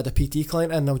afterwards, the PT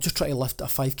client, and I was just trying to lift a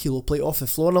 5 kilo plate off the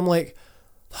floor, and I'm like,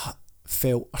 that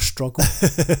felt a struggle.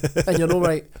 And you're all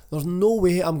right, there's no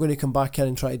way I'm going to come back in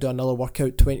and try to do another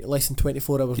workout less than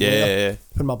 24 hours later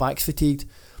when my back's fatigued.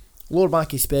 Lower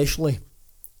back especially,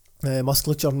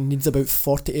 musculature needs about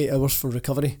 48 hours for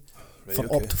recovery for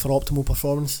optimal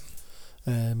performance.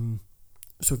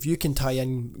 So if you can tie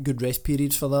in good rest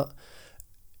periods for that,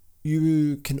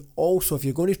 you can also, if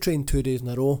you're going to train 2 days in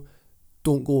a row,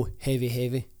 don't go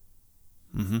heavy.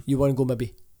 You want to go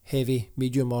maybe heavy,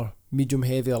 medium, or medium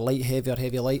heavy, or light heavy, or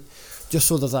heavy light, just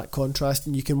so there's that contrast,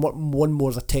 and you can work one more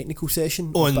as a technical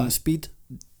session with that speed.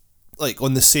 Like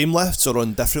on the same lifts or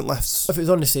on different lifts? If it's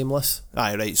on the same list.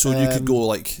 Aye, right. So you could go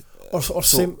like or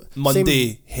same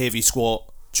Monday heavy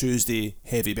squat, Tuesday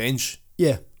heavy bench.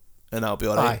 Yeah. And that'll be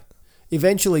alright. Aye.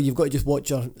 Eventually you've got to just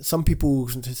watch some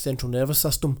people's central nervous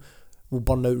system will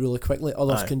burn out really quickly,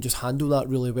 others can just handle that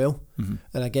really well. And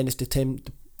again, it's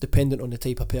dependent on the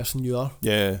type of person you are.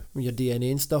 Yeah. Your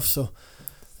DNA and stuff. So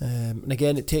and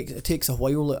again, it takes a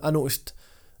while. I noticed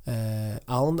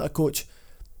Alan, a coach,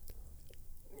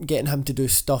 getting him to do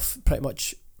stuff pretty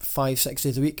much 5-6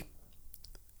 days a week.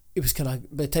 It was kind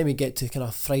of, by the time you get to kind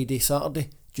of Friday, Saturday,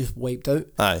 just wiped out.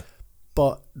 Aye.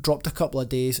 But dropped a couple of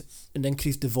days and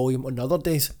increased the volume on other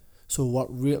days. So work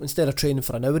instead of training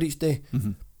for an hour each day,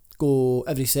 go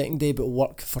every second day, but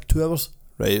work for 2 hours.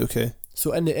 Right, okay.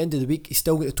 So in the end of the week, he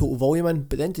still got the total volume in,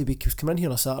 but at the end of the week, he was coming in here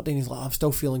on a Saturday and he's like, I'm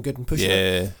still feeling good and pushing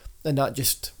it. And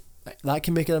that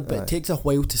can make it, but it takes a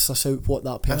while to suss out what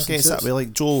that person suits. That way,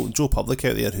 like Joe Public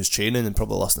out there who's training and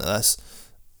probably listening to this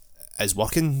is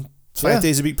working 5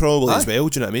 days a week probably as well.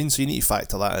 Do you know what I mean? So you need to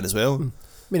factor that in as well.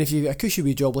 I mean, if you a cushy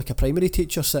wee job like a primary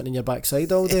teacher sitting in your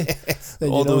backside all day,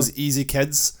 then all those easy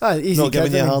kids, easy not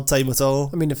giving kids, you a hard time at all.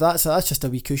 I mean, if that's just a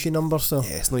wee cushy number, so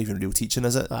yeah, it's not even real teaching,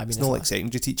 is it? It's not like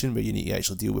secondary teaching where you need to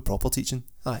actually deal with proper teaching.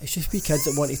 It's just wee kids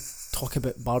that want to talk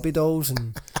about Barbie dolls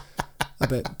and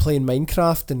about playing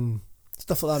Minecraft and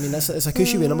stuff like that. I mean, it's a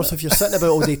cushy wee number. So if you're sitting about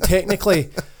all day, technically,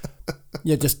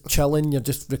 you're just chilling, you're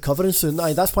just recovering. So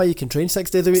that's why you can train 6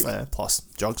 days a week. Plus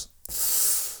drugs.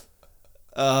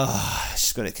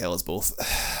 She's going to kill us both.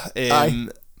 Aye.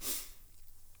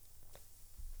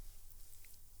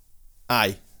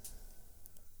 I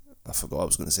forgot what I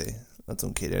was going to say. I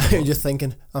don't care anymore. You're just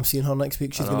thinking, I'm seeing her next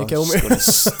week, she's going to kill me. She's going to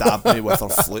stab me with her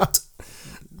flute.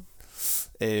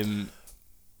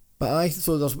 But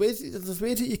so there's ways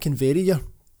that you can vary your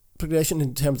progression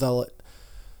in terms of like,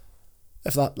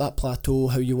 if that plateau,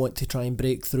 how you want to try and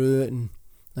break through it, and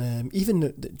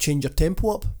even change your tempo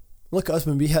up. Look at us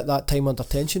when we hit that time under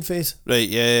tension phase. Right,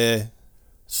 yeah.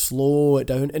 Slow it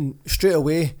down, and straight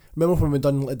away, remember when we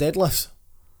done the deadlifts?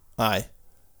 Aye.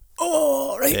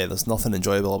 Oh, right. Yeah, there's nothing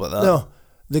enjoyable about that. No,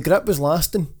 the grip was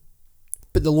lasting,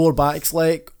 but the lower back's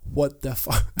like, what the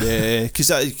fuck? Yeah,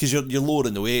 because you're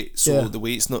lowering the weight, so the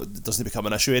weight's doesn't become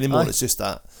an issue anymore. It's just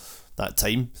that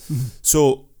time.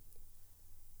 So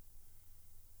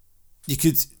you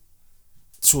could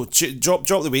drop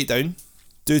the weight down,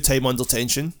 do time under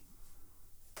tension.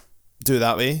 Do it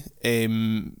that way.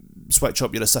 Switch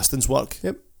up your assistance work.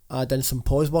 Yep. Add in some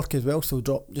pause work as well. So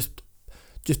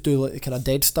just do like kind of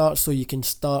dead start, so you can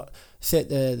set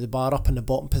the bar up in the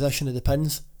bottom position of the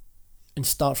pins and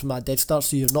start from that dead start,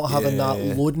 so you're not having that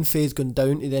loading phase going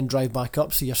down to then drive back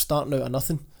up, so you're starting out at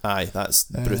nothing. Aye, that's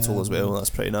brutal as well. That's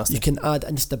pretty nasty. You can add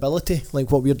instability, like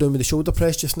what we're doing with the shoulder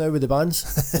press just now with the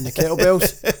bands and the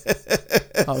kettlebells.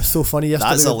 That was so funny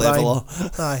yesterday. That's a leveler.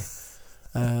 Aye.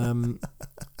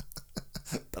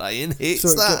 Brian hates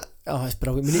that. It's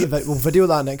brilliant. We'll video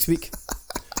that next week.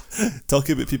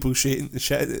 Talking about people shaking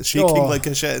like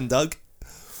a shitting dog.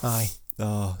 Aye.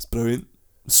 Oh, it's brilliant.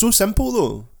 So simple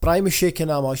though. Brian was shaking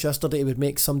that much yesterday it would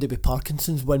make somebody with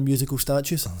Parkinson's win musical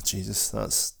statues. Oh Jesus,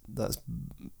 that's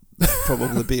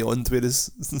probably beyond where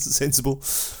it's sensible.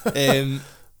 It's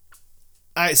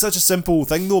such a simple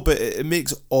thing though, but it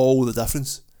makes all the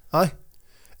difference. Aye.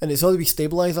 And it's all we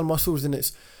stabilise our muscles, and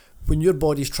it's when your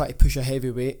body's trying to push a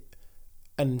heavy weight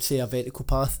in, say, a vertical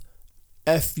path,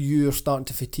 if you're starting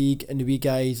to fatigue and the wee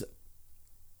guys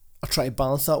are trying to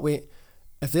balance that weight,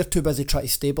 if they're too busy trying to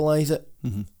stabilise it,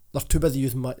 they're too busy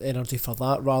using my energy for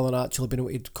that rather than actually being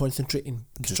able to concentrate and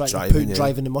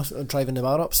driving the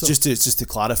bar up. So just to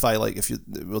clarify, like if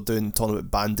we're talking about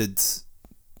banded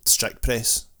strict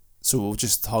press, so we've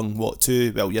just hung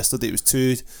yesterday it was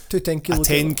two 10 kilo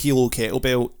 10 kilo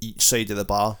kettlebell each side of the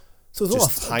bar. So it's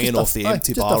just hanging off the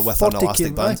empty bar with an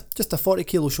elastic band. Just a 40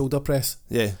 kilo shoulder press.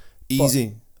 Yeah,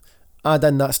 easy. Add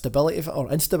in that stability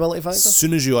or instability factor. As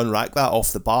soon as you unrack that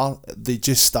off the bar, they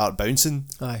just start bouncing.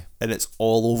 Aye. And it's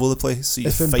all over the place. So you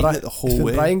find it the whole way.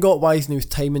 When Brian got wise and he was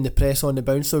timing the press on the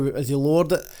bounce, so as he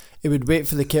lowered it, he would wait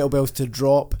for the kettlebells to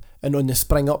drop, and on the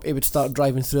spring up, he would start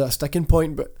driving through that sticking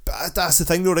point. But that's the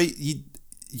thing though, right?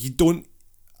 You don't...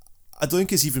 I don't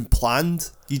think it's even planned.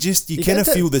 You kind of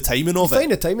feel the timing of it. You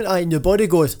find the timing, and your body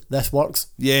goes, this works.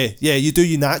 Yeah, you do.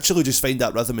 You naturally just find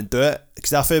that rhythm and do it.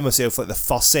 Because I found myself, like the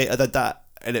first set I did that,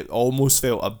 and it almost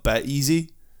felt a bit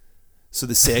easy. So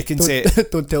the second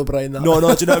set... Don't tell Brian that. No, do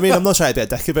you know what I mean? I'm not trying to be a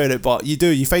dick about it, but you do.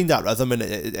 You find that rhythm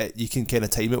and you can kind of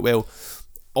time it well,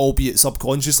 albeit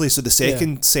subconsciously. So the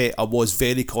second set, I was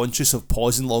very conscious of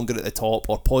pausing longer at the top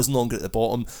or pausing longer at the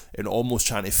bottom and almost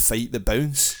trying to fight the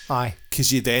bounce. Aye.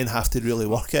 Because you then have to really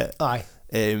work it. Aye.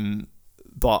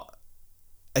 But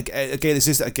again,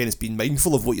 it's being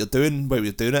mindful of what you're doing while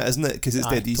you're doing it, isn't it? Because it's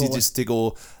dead easy just to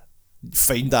go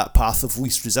find that path of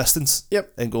least resistance.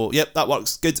 Yep. And go, yep, that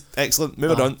works. Good, excellent,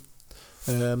 move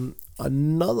on.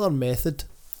 Another method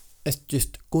is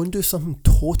just go and do something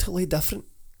totally different.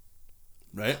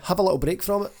 Right. Have a little break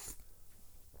from it.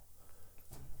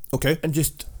 Okay. And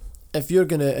just if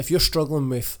you're struggling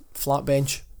with flat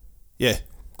bench, yeah,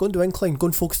 go and do incline, go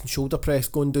and focus on shoulder press,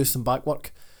 go and do some back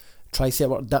work, tricep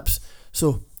work, dips.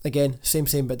 So again,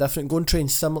 same but different. Go and train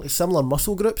similar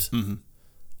muscle groups,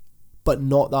 but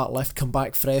not that lift. Come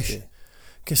back fresh.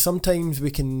 Because sometimes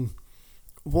we can.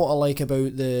 What I like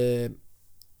about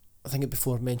I think it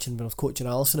before mentioned when I was coaching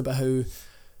Alison about how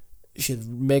she had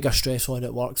mega stress on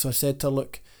at work. So I said to her,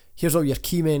 look, here's all your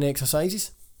key main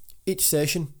exercises. Each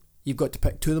session, you've got to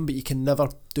pick two of them, but you can never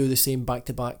do the same back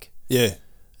to back. Yeah.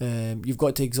 You've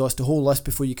got to exhaust the whole list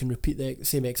before you can repeat the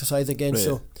same exercise again. Right.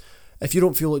 So if you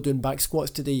don't feel like doing back squats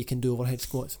today, you can do overhead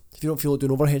squats. If you don't feel like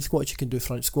doing overhead squats, you can do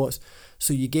front squats.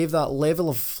 So you gave that level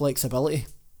of flexibility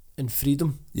and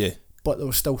freedom, but there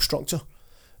was still structure.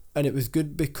 And it was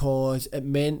good because it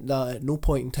meant that at no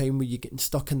point in time were you getting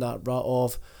stuck in that rut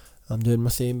of, I'm doing my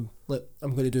same, like,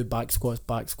 I'm going to do back squats.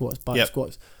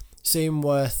 Same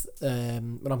with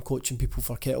when I'm coaching people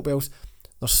for kettlebells.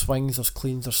 There's swings, there's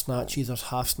cleans, there's snatches, there's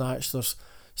half snatch, there's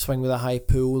swing with a high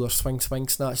pull, there's swing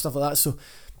snatch, stuff like that. So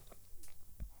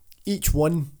each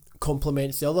one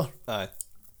complements the other. Aye.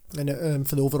 And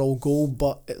for the overall goal,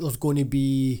 but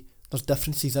there's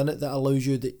differences in it that allows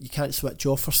you that you can't switch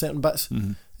off for certain bits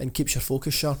and keeps your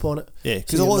focus sharp on it. Yeah,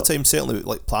 because a lot of times, certainly with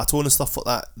like plateauing and stuff like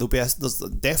that, there's a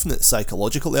definite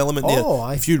psychological element there.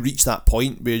 Aye. If you reach that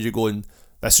point where you're going,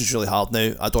 this is really hard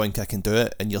now, I don't think I can do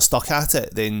it, and you're stuck at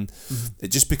it, then it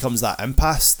just becomes that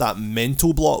impasse, that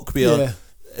mental block where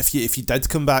if you did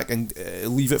come back and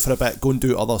leave it for a bit, go and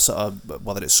do other sort of,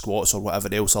 whether it's squats or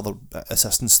whatever else, other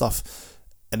assistance stuff,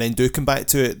 and then do come back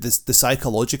to it, the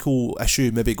psychological issue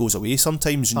maybe goes away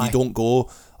sometimes, and you don't go,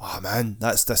 oh man,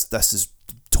 this is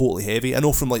totally heavy. I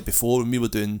know from like before when we were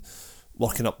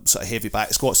working up sort of heavy back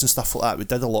squats and stuff like that, we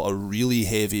did a lot of really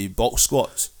heavy box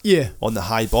squats on the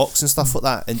high box and stuff like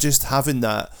that, and just having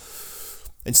that,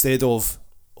 instead of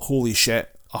holy shit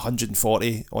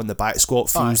 140 on the back squat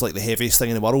feels like the heaviest thing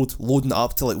in the world, loading it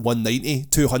up to like 190,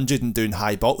 200 and doing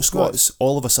high box squats,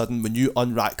 all of a sudden when you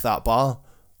unrack that bar,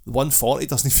 140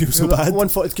 doesn't feel so bad.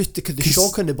 140 just because the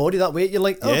shock on the body, that weight, you're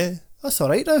like, oh, that's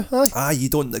alright now. You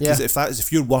don't, because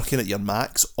if you're working at your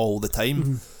max all the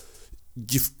time,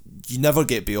 you never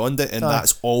get beyond it, and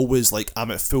that's always like,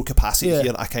 I'm at full capacity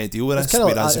here, I can't deal with this.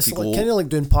 Whereas if you go, kind of like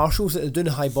doing partials, doing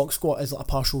a high box squat is like a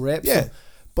partial rep,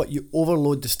 but you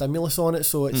overload the stimulus on it,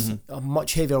 so it's a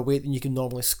much heavier weight than you can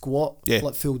normally squat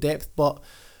like full depth, but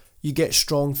you get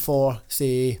strong for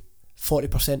say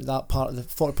 40% of that part of the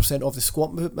 40% of the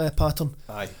squat pattern,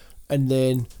 and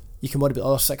then you can worry about the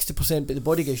other 60%, but the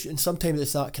body gets, and sometimes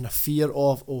it's that kind of fear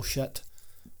of, oh shit,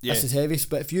 this is heavy.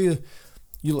 But if you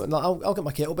look, I'll get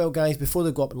my kettlebell guys before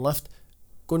they go up and lift,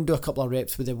 go and do a couple of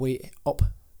reps with the weight up.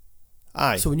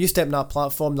 So when you step on that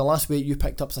platform, the last weight you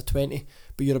picked up is a 20,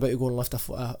 but you're about to go and lift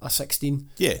a 16.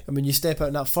 And when you step out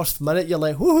in that first minute, you're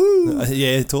like,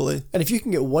 woohoo! Totally. And if you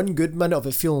can get one good minute of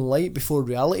it feeling light before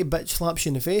reality bitch slaps you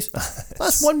in the face,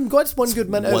 that's one good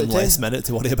minute out of 10. One less minute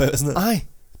to worry about, isn't it?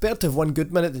 Better to have one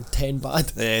good minute than 10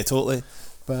 bad. Yeah, totally.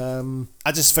 But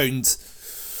I just found,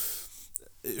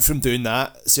 from doing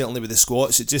that, certainly with the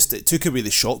squats, it took away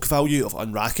the shock value of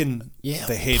unracking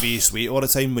the heaviest weight all the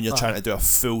time when you're trying to do a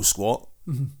full squat.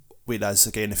 Whereas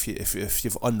again, if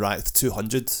you've unracked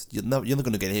 200, you're not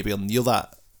going to get anywhere near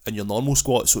that in your normal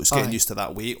squat. So it's getting used to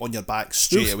that weight on your back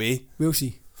straight away. We'll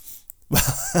see.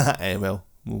 Well,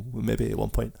 maybe at one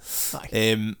point.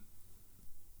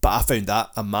 But I found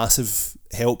that a massive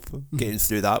help getting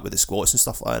through that with the squats and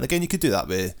stuff like that. And again, you could do that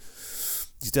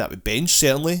with bench,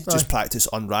 certainly. Just practice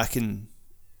unracking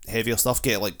heavier stuff.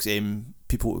 Get like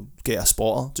people get a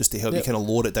spotter just to help you kind of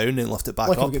lower it down and lift it back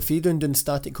like up. I've got Fee doing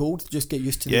static hold. Just get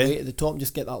used to the weight at the top and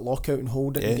just get that lockout and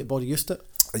hold it and get body used to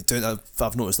it.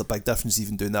 I've noticed a big difference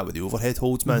even doing that with the overhead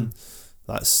holds, man.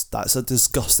 That's a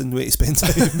disgusting way to spend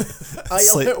time.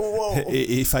 It's like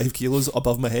 85 kilos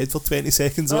above my head for 20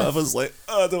 seconds or whatever. It's like,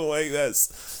 I don't like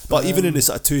this. But even in the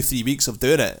sort of 2-3 weeks of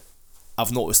doing it,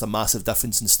 I've noticed a massive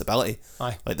difference in stability.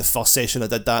 Like the first session I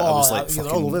did that, I was like you're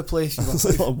fucking all over the place. I was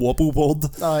like a wobble board.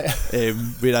 Aye.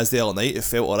 Whereas the other night it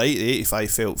felt alright. The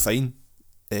 85 felt fine.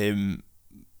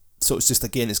 So it's just,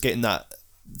 again, it's getting that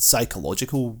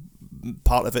psychological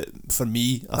part of it for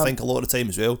me, I think, a lot of the time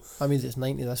as well. That means it's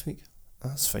 90 this week.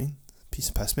 That's fine. Piece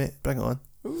of piss, mate. Bring it on.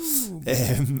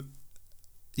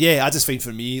 Yeah, I just find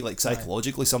for me, like,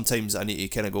 psychologically, sometimes I need to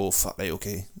kind of go, fuck, right,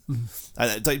 okay.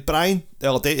 And like Brian,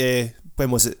 the other day,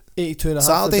 when was it? 82.5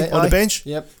 Saturday on the bench.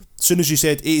 Yep. As soon as you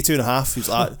said 82.5, he was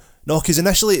like, no, because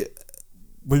initially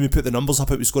when we put the numbers up,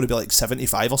 it was going to be like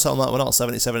 75 or something like that, or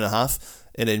 77.5,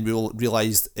 and then we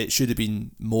realised it should have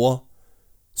been more.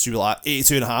 So you were like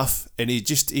 82.5, and he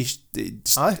just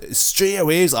straight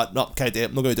away he's like, no, can't do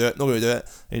it, not going to do it.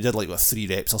 And he did like 3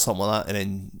 reps or something like that, and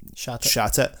then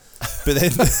shat it. But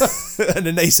then in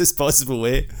the nicest possible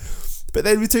way. But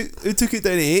then we took it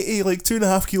down to 80, like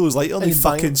 2.5 kilos lighter, and he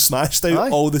fucking smashed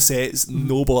out all the sets,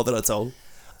 no bother at all.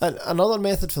 And another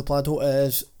method for plateau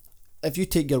is, if you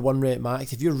take your 1 rep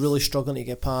max, if you're really struggling to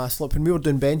get past, like when we were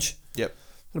doing bench,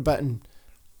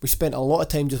 we spent a lot of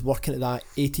time just working at that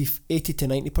 80 to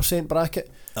 90% bracket.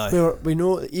 Where we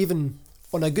know that even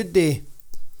on a good day,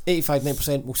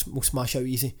 85-90% will smash out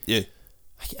easy. Yeah.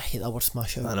 I hate that word,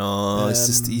 smash out. I know, it's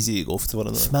just easy to go for one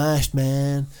of them. Smashed,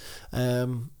 man.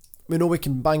 We know we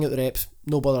can bang out the reps,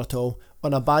 no bother at all.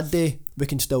 On a bad day, we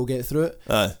can still get through it.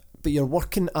 But you're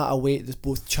working at a weight that's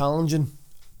both challenging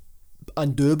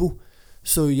and doable.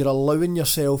 So you're allowing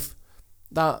yourself,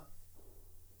 that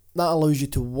allows you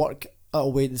to work at a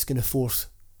weight that's going to force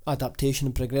adaptation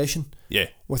and progression. Yeah.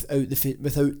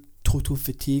 Without total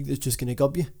fatigue that's just going to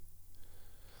gub you.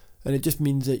 And it just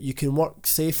means that you can work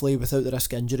safely without the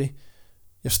risk of injury.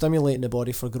 You're stimulating the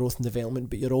body for growth and development,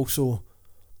 but you're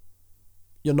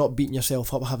not beating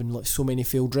yourself up having like so many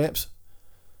failed reps.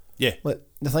 Yeah. Like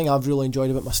the thing I've really enjoyed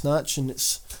about my snatch, and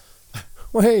it's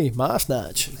my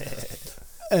snatch.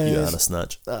 You had a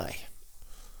snatch. Aye.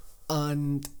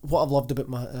 And what I've loved about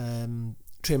my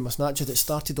training my snatch is it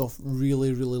started off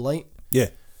really, really light. Yeah.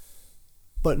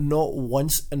 But not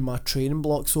once in my training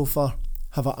block so far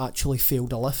have I actually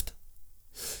failed a lift.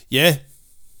 Yeah.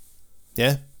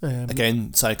 Yeah.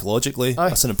 Again, psychologically,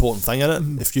 that's an important thing in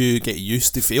it. If you get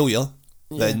used to failure,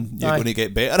 then you're going to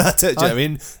get better at it. Do you know what I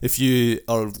mean? If you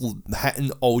are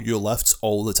hitting all your lifts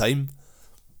all the time,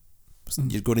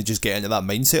 you're going to just get into that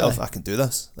mindset of, I can do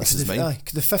this. This is mine.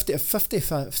 Because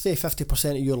say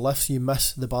 50% of your lifts you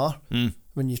miss the bar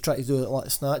when you try to do it like a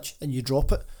snatch and you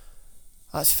drop it.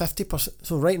 That's 50%.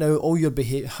 So right now, all your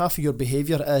half of your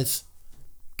behaviour is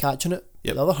catching it.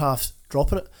 Yep. The other half's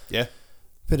dropping it. Yeah.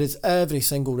 Whereas every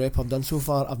single rep I've done so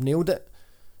far, I've nailed it.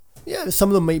 Yeah, some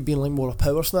of them might be like more a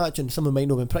power snatch, and some of them might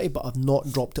not have been pretty, but I've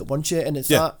not dropped it once yet. And it's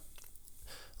that.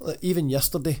 Like, even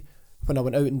yesterday, when I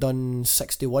went out and done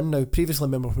 61. Now, previously, I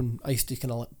remember when I used to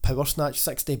kind of like power snatch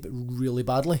 60, but really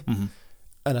badly, and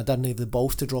I didn't have the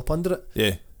balls to drop under it.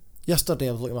 Yeah. Yesterday,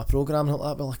 I was looking at my program and I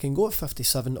thought, well, I can go at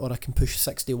 57 or I can push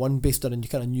 61 based on a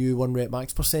kind of new 1 rep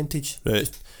max percentage,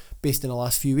 just based on the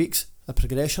last few weeks, a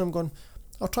progression. I'm going,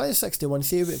 I'll try the 61,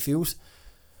 see how it feels.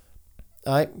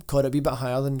 I caught it a wee bit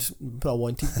higher than what I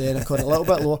wanted. Then I caught it a little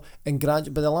bit lower, and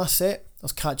gradually, by the last set, I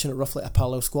was catching it roughly at a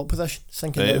parallel squat position,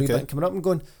 sinking down a wee bit and coming up and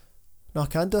going, no, I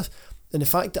can do this. And the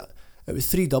fact that it was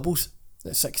 3 doubles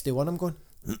at 61, I'm going,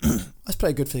 that's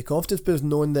pretty good for the confidence, because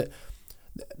knowing that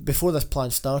before this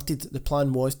plan started, the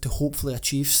plan was to hopefully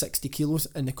achieve 60 kilos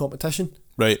in the competition.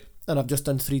 Right. And I've just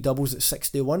done 3 doubles at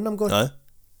 61. I'm going,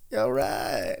 yeah,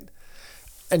 right.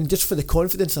 And just for the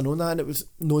confidence, I know that, and it was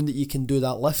knowing that you can do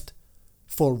that lift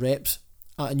 4 reps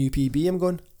at a new PB. I'm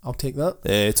going, I'll take that.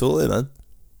 Yeah, totally, man.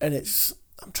 And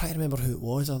I'm trying to remember who it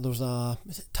was. There was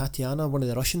is it Tatiana, one of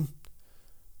the Russian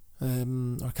or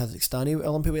Kazakhstani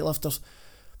Olympic weightlifters.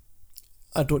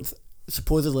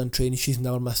 Supposedly in training, she's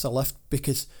never missed a lift,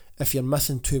 because if you're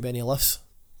missing too many lifts,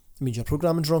 it means your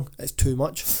programming's wrong. It's too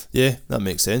much. Yeah, that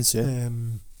makes sense. Yeah.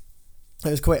 It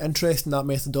was quite interesting, that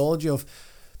methodology of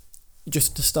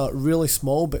just to start really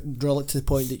small but drill it to the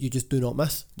point that you just do not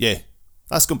miss. Yeah,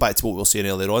 that's going back to what we were saying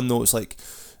earlier on though. It's like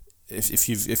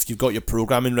if you've got your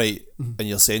programming right and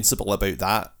you're sensible about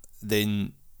that,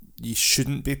 then you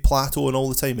shouldn't be plateauing all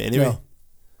the time anyway. No.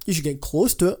 You should get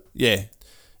close to it. Yeah.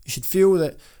 You should feel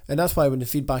that, and that's why when the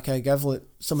feedback I give, like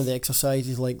some of the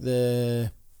exercises, like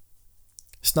the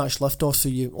snatch lift off, so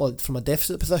from a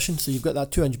deficit position, so you've got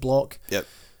that 2-inch block. Yep.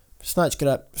 Snatch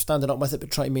grip, standing up with it, but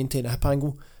try to maintain a hip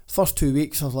angle. First 2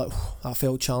 weeks, I was like, that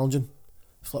felt challenging.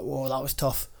 It's like, whoa, that was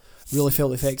tough. Really felt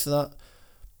the effects of that.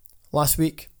 Last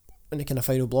week, when the kind of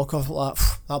final block off, like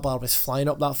that bar was flying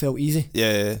up. That felt easy.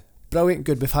 Yeah. Brilliant,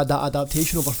 good. We've had that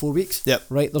adaptation over 4 weeks. Yep.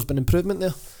 Right, there's been improvement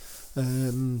there.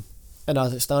 And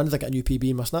as it stands, I got a new PB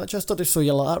in my snatch yesterday, so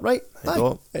you're like, right,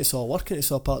 it's all working,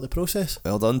 it's all part of the process.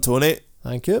 Well done, Tony.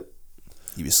 Thank you.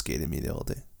 He was scaring me the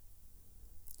other day.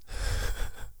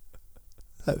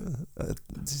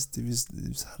 He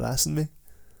was harassing me.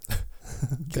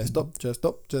 Just up.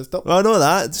 Well, I know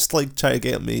that. Just like trying to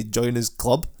get me to join his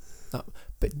club.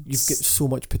 But you've got so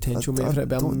much potential, mate, for it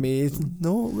to be amazing.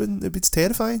 No, it wouldn't. It's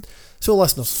terrifying. So,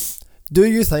 listeners, do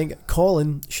you think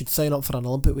Colin should sign up for an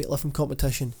Olympic weightlifting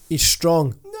competition? He's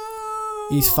strong. No.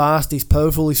 He's fast. He's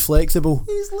powerful. He's flexible.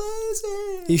 He's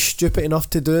lazy. He's stupid enough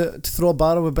to do it, to throw a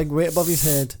bar with a big weight above his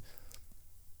head.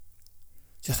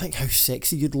 Do you think how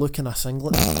sexy you'd look in a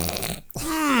singlet?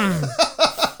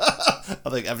 I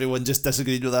think everyone just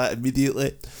disagreed with that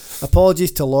immediately.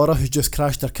 Apologies to Laura, who's just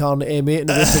crashed her car in the M8 and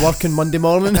went to work on Monday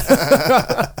morning.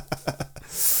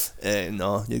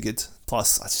 No, you're good.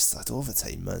 Plus, I don't have the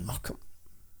time, man. Oh, come.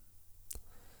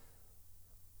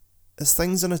 It's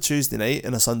things on a Tuesday night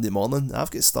and a Sunday morning.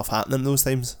 I've got stuff happening those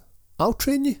times. I'll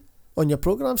train you on your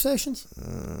programme sessions.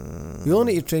 You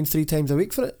only need to train 3 times a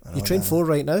week for it. You train 4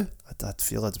 right now. I'd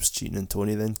feel I was cheating on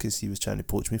Tony then because he was trying to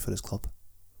poach me for his club.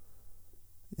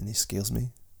 And he scares me.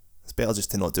 It's better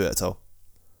just to not do it at all.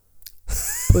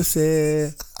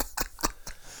 Pussy.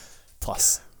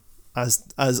 Plus,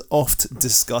 as oft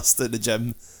discussed at the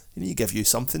gym, you need to give you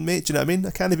something, mate. Do you know what I mean?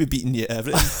 I can't be beating you at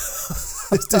everything.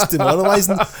 It's just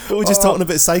demoralising. We were just talking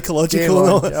about psychology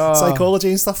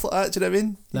and stuff like that. Do you know what I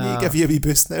mean? You need to give you a wee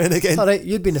boost now and again. Alright,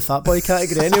 you'd be in the fat boy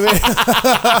category anyway.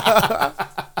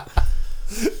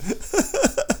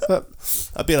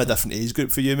 I'd be in a different age group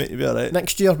for you, mate. You'd be alright.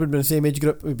 Next year we'd be in the same age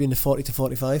group. We'd be in the 40 to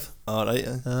 45. Alright,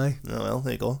 Aye. Oh well,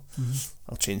 there you go.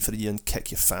 I'll train for you and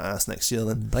kick your fat ass next year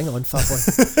then. Bring it on, fat boy.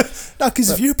 Nah, because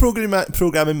if you're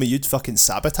programming me, you'd fucking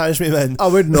sabotage me, man. I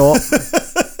would not.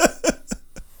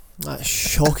 That's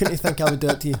shocking to think I would do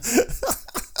it to you.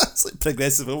 It's like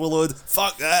progressive overload.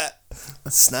 Fuck that.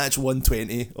 Snatch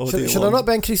 120 all day Should long. I not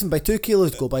be increasing by 2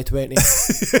 kilos? Go by 20.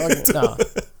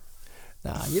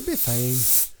 Nah, you'd be fine.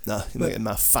 Nah, you're not getting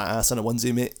my fat ass in a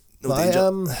onesie, mate. No But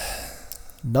danger.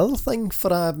 Another thing for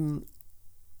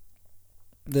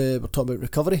we're talking about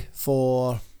recovery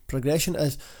for progression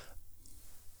is,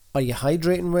 are you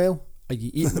hydrating well? Are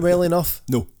you eating well enough?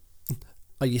 No.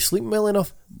 Are you sleeping well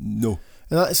enough? No.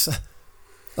 And that's,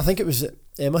 I think it was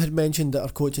Emma had mentioned that her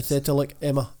coach had said to her, like,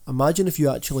 Emma, imagine if you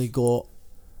actually got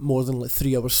more than like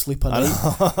 3 hours sleep a night.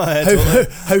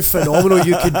 How phenomenal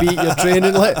you could be at your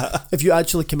training, like, if you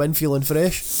actually come in feeling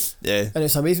fresh. Yeah. And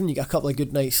it's amazing when you get a couple of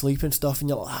good nights sleep and stuff and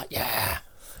you're like, yeah.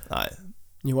 Aye.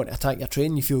 You want to attack your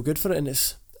training, you feel good for it, and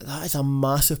that is a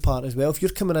massive part as well. If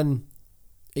you're coming in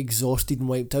exhausted and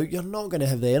wiped out, you're not going to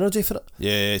have the energy for it.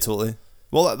 Yeah, totally.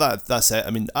 Well, that's it.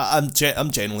 I mean, I'm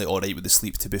generally alright with the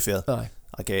sleep, to be fair. Aye.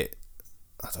 I get,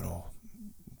 I don't know,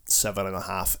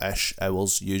 7.5-ish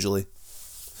hours usually.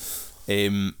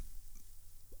 I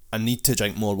need to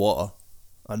drink more water.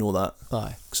 I know that.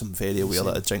 Aye. Because I'm very aware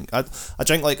that I drink. I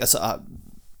drink like a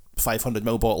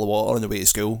 500ml bottle of water on the way to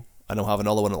school, and I'll have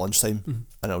another one at lunchtime,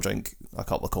 and I'll drink a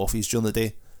couple of coffees during the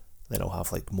day. Then I'll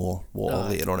have like more water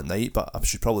later on at night, but I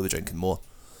should probably be drinking more.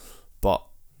 But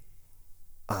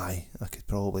I could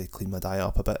probably clean my diet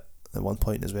up a bit at one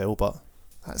point as well, but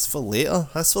that's for later.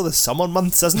 That's for the summer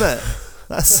months, isn't it?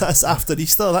 That's after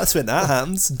Easter. That's when that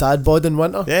happens. Dad bod in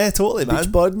winter. Yeah, totally, man.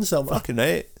 Beach bod in summer. Fucking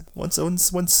right. Once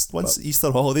Easter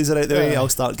holidays are out the way, I'll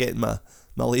start getting my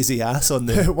lazy ass on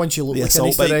the once you look the like an assault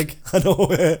Easter bike. egg. I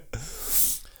know.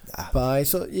 But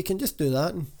so you can just do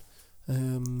that,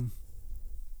 and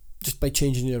just by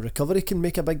changing your recovery can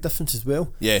make a big difference as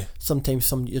well. Yeah. Sometimes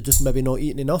you're just maybe not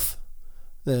eating enough.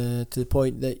 To the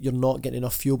point that you're not getting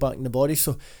enough fuel back in the body,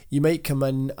 so you might come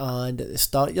in and at the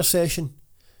start of your session,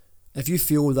 if you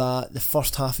feel that the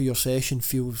first half of your session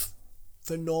feels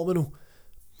phenomenal,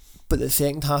 but the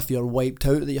second half you're wiped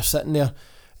out, that you're sitting there,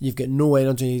 you've got no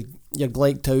energy, you're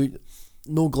glyced out,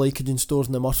 no glycogen stores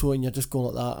in the muscle, and you're just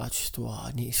going like that,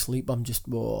 I need to sleep, I'm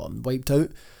wiped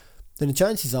out. then the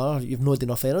chances are you've not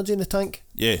enough energy in the tank,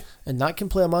 Yeah. and that can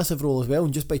play a massive role as well.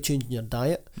 And just by changing your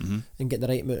diet and getting the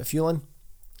right amount of fuel in.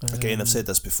 Again, I've said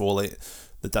this before, like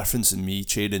the difference in me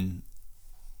training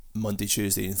Monday,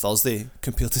 Tuesday and Thursday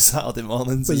compared to Saturday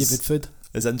mornings But you've had food.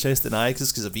 is interesting. Aye,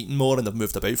 because I've eaten more and I've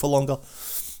moved about for longer.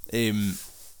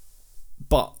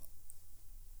 But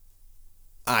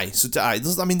aye, so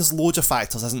there's loads of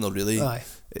factors, isn't there? Really, Aye.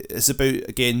 it's about,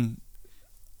 again,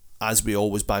 as we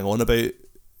always bang on about,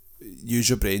 use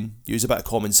your brain, use a bit of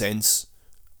common sense,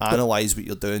 analyse what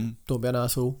you're doing. Don't be an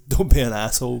asshole. Don't be an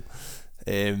asshole.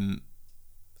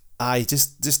 Aye,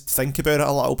 just think about it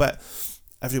a little bit.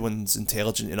 Everyone's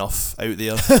intelligent enough out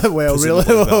there. Well, really?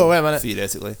 presumably, well, Wait a minute.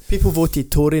 Theoretically. People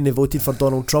voted Tory and they voted for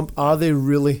Donald Trump. Are they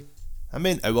really? I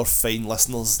mean, our fine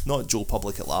listeners, not Joe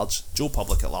Public at large. Joe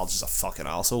Public at large is a fucking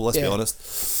arsehole, let's be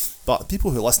honest. But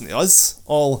people who listen to us,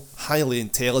 all highly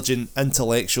intelligent,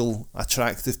 intellectual,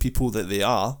 attractive people that they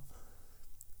are,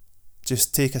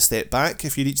 just take a step back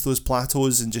if you reach those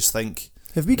plateaus and just think,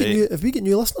 Have we got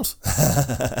new listeners?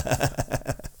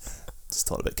 just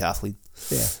talking about Kathleen.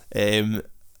 Yeah.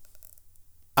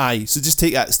 Aye, so just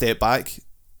take that step back,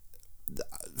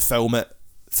 film it,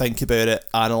 think about it,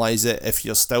 analyse it. If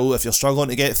you're struggling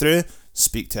to get through,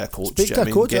 speak to a coach. Speak to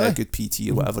a coach, get aye. a good PT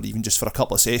or whatever, even just for a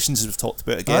couple of sessions, as we've talked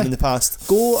about again in the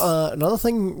past. Another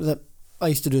thing that I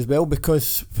used to do as well,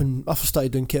 because when I first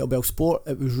started doing kettlebell sport,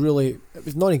 it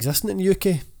was non-existent in the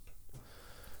UK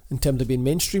in terms of being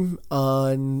mainstream.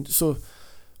 And so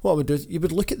what I would do is you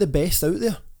would look at the best out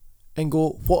there and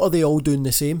go, what are they all doing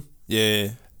the same? Yeah.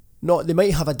 Not, they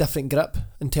might have a different grip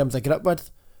in terms of grip width,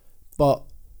 but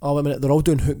wait a minute, they're all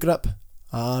doing hook grip.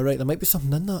 Right, there might be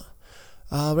something in that.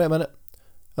 Wait a minute.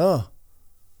 Their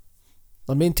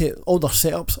all their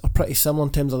setups are pretty similar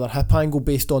in terms of their hip angle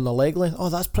based on their leg length.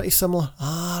 That's pretty similar.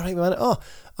 Right, wait a minute.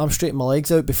 I'm straightening my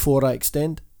legs out before I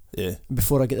extend. Yeah.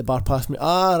 Before I get the bar past me.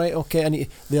 Right, okay.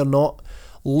 They're not.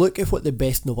 Look at what the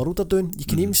best in the world are doing. You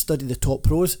can even study the top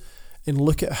pros and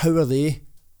look at how are they.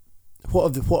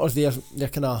 What are their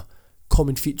kind of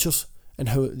common features and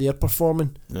how they're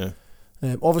performing. Yeah.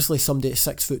 Obviously, somebody at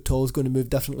 6 foot tall is going to move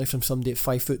differently from somebody at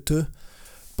 5'2",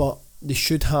 but they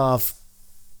should have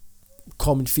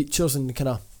common features and kind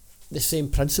of the same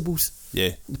principles.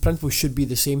 Yeah. The principles should be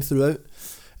the same throughout.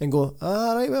 And go,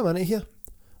 right, wait a minute here.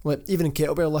 Like even in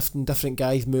kettlebell lifting, different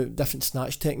guys move different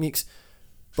snatch techniques,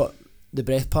 but the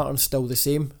breath pattern's still the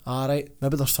same. Right,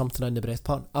 maybe there's something in the breath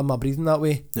pattern. Am I breathing that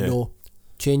way? Yeah. No.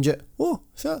 Change it.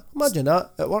 Sure. Imagine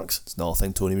that. It works. It's not a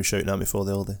thing Tony was shouting at me for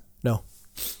the other day. No.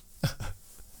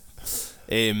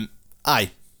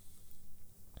 Aye.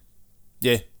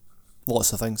 Yeah.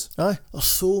 Lots of things. Aye. There's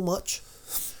so much.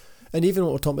 And even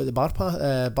what we're talking about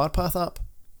the BarPath app,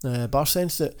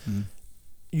 BarSense, that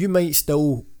you might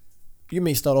start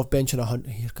off benching 100.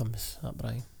 Here comes that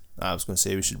Brian. I was going to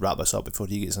say we should wrap this up before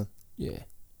he gets in. Yeah.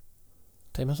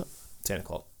 Time is it? 10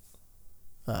 o'clock.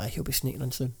 He'll be sneaking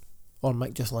in soon. Or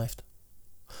Mike just left.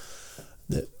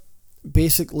 That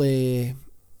basically,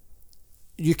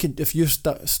 you can, if you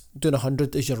start doing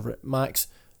 100 as your max,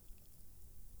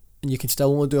 and you can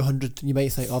still only do 100, you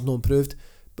might think, I've not improved.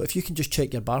 But if you can just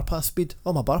check your bar path speed,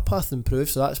 my bar path improved,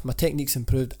 so that's my technique's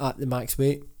improved at the max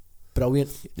weight.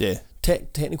 Brilliant. Yeah.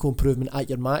 Technical improvement at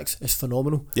your max is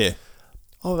phenomenal. Yeah.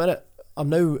 Oh, wait a minute, I'm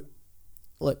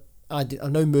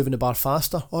now moving the bar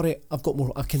faster. Alright, I've got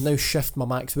more. I can now shift my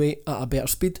max weight at a better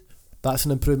speed. That's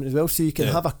an improvement as well. So you can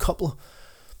have a couple,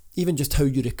 even just how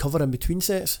you recover in between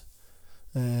sets.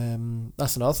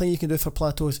 That's another thing you can do for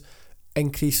plateaus.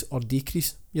 Increase or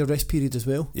decrease your rest period as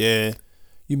well. Yeah.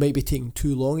 You might be taking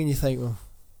too long, and you think, well,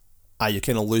 you're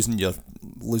kind of losing your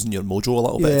mojo a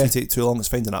little bit if you take too long. It's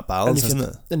finding that balance, isn't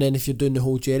it? And then if you're doing the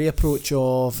whole Jerry approach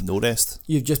of no rest,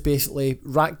 you've just basically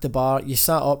racked the bar, you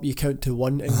sat up, you count to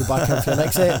 1 and go back in for the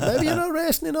next set. Maybe you're not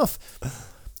resting enough.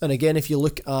 And again, if you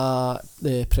look at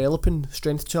the Prelopin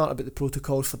strength chart about the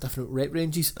protocols for different rep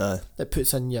ranges, it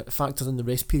puts in factors in the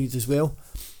rest periods as well.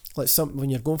 Like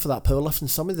when you're going for that powerlifting,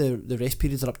 some of the rest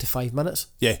periods are up to 5 minutes.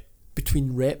 Yeah.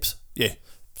 Between reps. Yeah.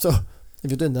 So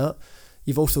if you're doing that,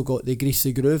 you've also got the grease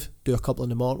the groove, do a couple in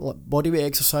the morning. Like bodyweight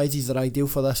exercises are ideal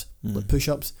for this, like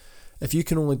push-ups. If you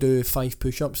can only do 5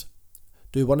 push-ups,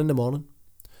 do 1 in the morning,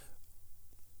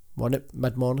 1 at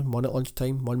mid-morning, 1 at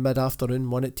lunchtime, 1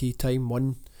 mid-afternoon, 1 at tea time,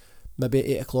 1 maybe at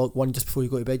 8 o'clock, 1 just before you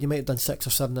go to bed. You might have done 6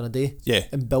 or 7 in a day. Yeah.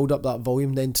 And build up that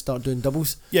volume, then start doing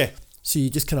doubles. Yeah. So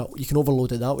you just you can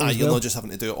overload it that way. You're not just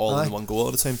having to do it all in one go all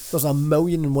the time. There's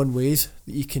 1,000,001 ways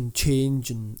that you can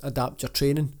change and adapt your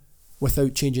training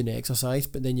without changing the exercise,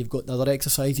 but then you've got the other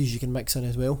exercises you can mix in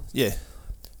as well. Yeah.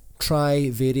 Try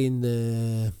varying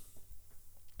the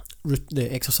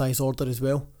exercise order as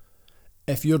well.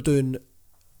 if you're doing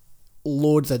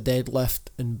loads of deadlift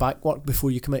and back work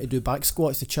before you come out to do back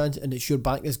squats, the chance, and it's your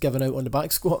back that's giving out on the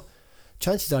back squat,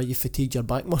 chances are you fatigued your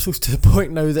back muscles to the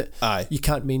point now that Aye. you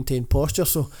can't maintain posture.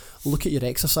 So look at your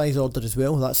exercise order as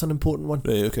well. That's an important one.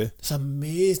 Right, okay. It's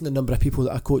amazing the number of people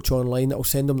that I coach online that will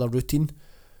send them their routine,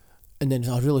 and then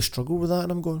I really struggle with that,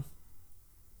 and I'm going,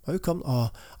 how come?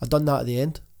 Oh, I done that at the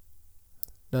end.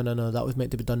 No, that was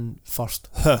meant to be done first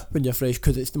when you're fresh,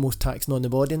 because it's the most taxing on the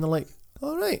body. And they're like,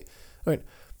 all right.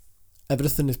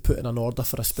 Everything is put in an order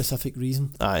for a specific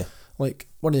reason. Aye. Like,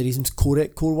 one of the reasons core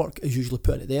work is usually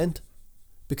put in at the end,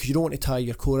 because you don't want to tire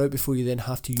your core out before you then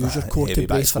have to use your core to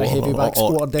brace for a heavy back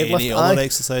squat or deadlift. Any other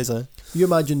exercise, aye. You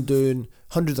imagine doing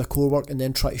hundreds of core work and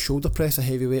then try to shoulder press a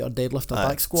heavy weight or deadlift or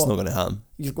back squat. It's not going to happen.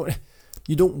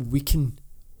 You don't weaken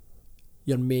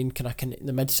your main kind of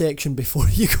the midsection before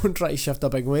you go and try to shift a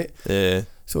big weight. Yeah.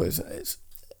 So it's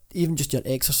even just your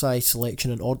exercise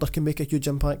selection and order can make a huge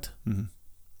impact. Mm-hmm.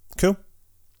 Cool.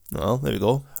 Well, there we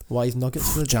go. Wise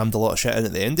nuggets. Jammed a lot of shit in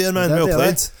at the end there, man. You did Well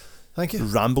there, played. Thank you.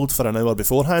 Rambled for an hour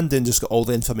beforehand and just got all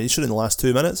the information in the last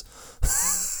 2 minutes.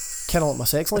 Kind of like my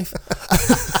sex life.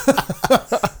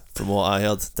 From what I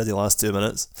heard, did the last 2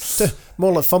 minutes.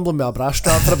 More like fumbling with a bra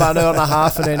strap for about an hour and a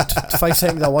half, and then 5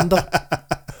 seconds of wonder.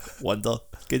 Wonder.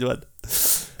 Good one.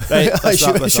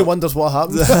 Right, she wonders what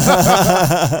happened.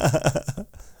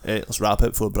 Right, let's wrap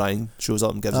it before Brian shows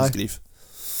up and gives us grief.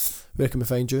 Where can we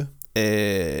find you?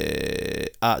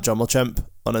 At Drummerchimp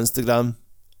on Instagram.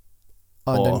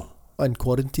 And in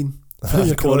quarantine.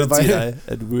 Quarantine,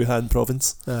 in Wuhan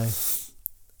province. Aye.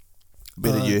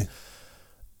 Where are you?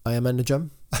 I am in the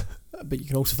gym. But you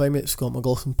can also find me at Scott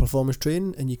McLaughlin Performance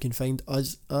Training, and you can find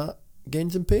us at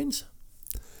Gains and Pains.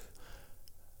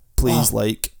 Please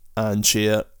like and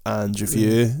share and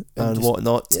review and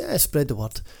whatnot. Yeah, spread the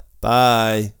word.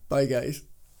 Bye. Bye, guys.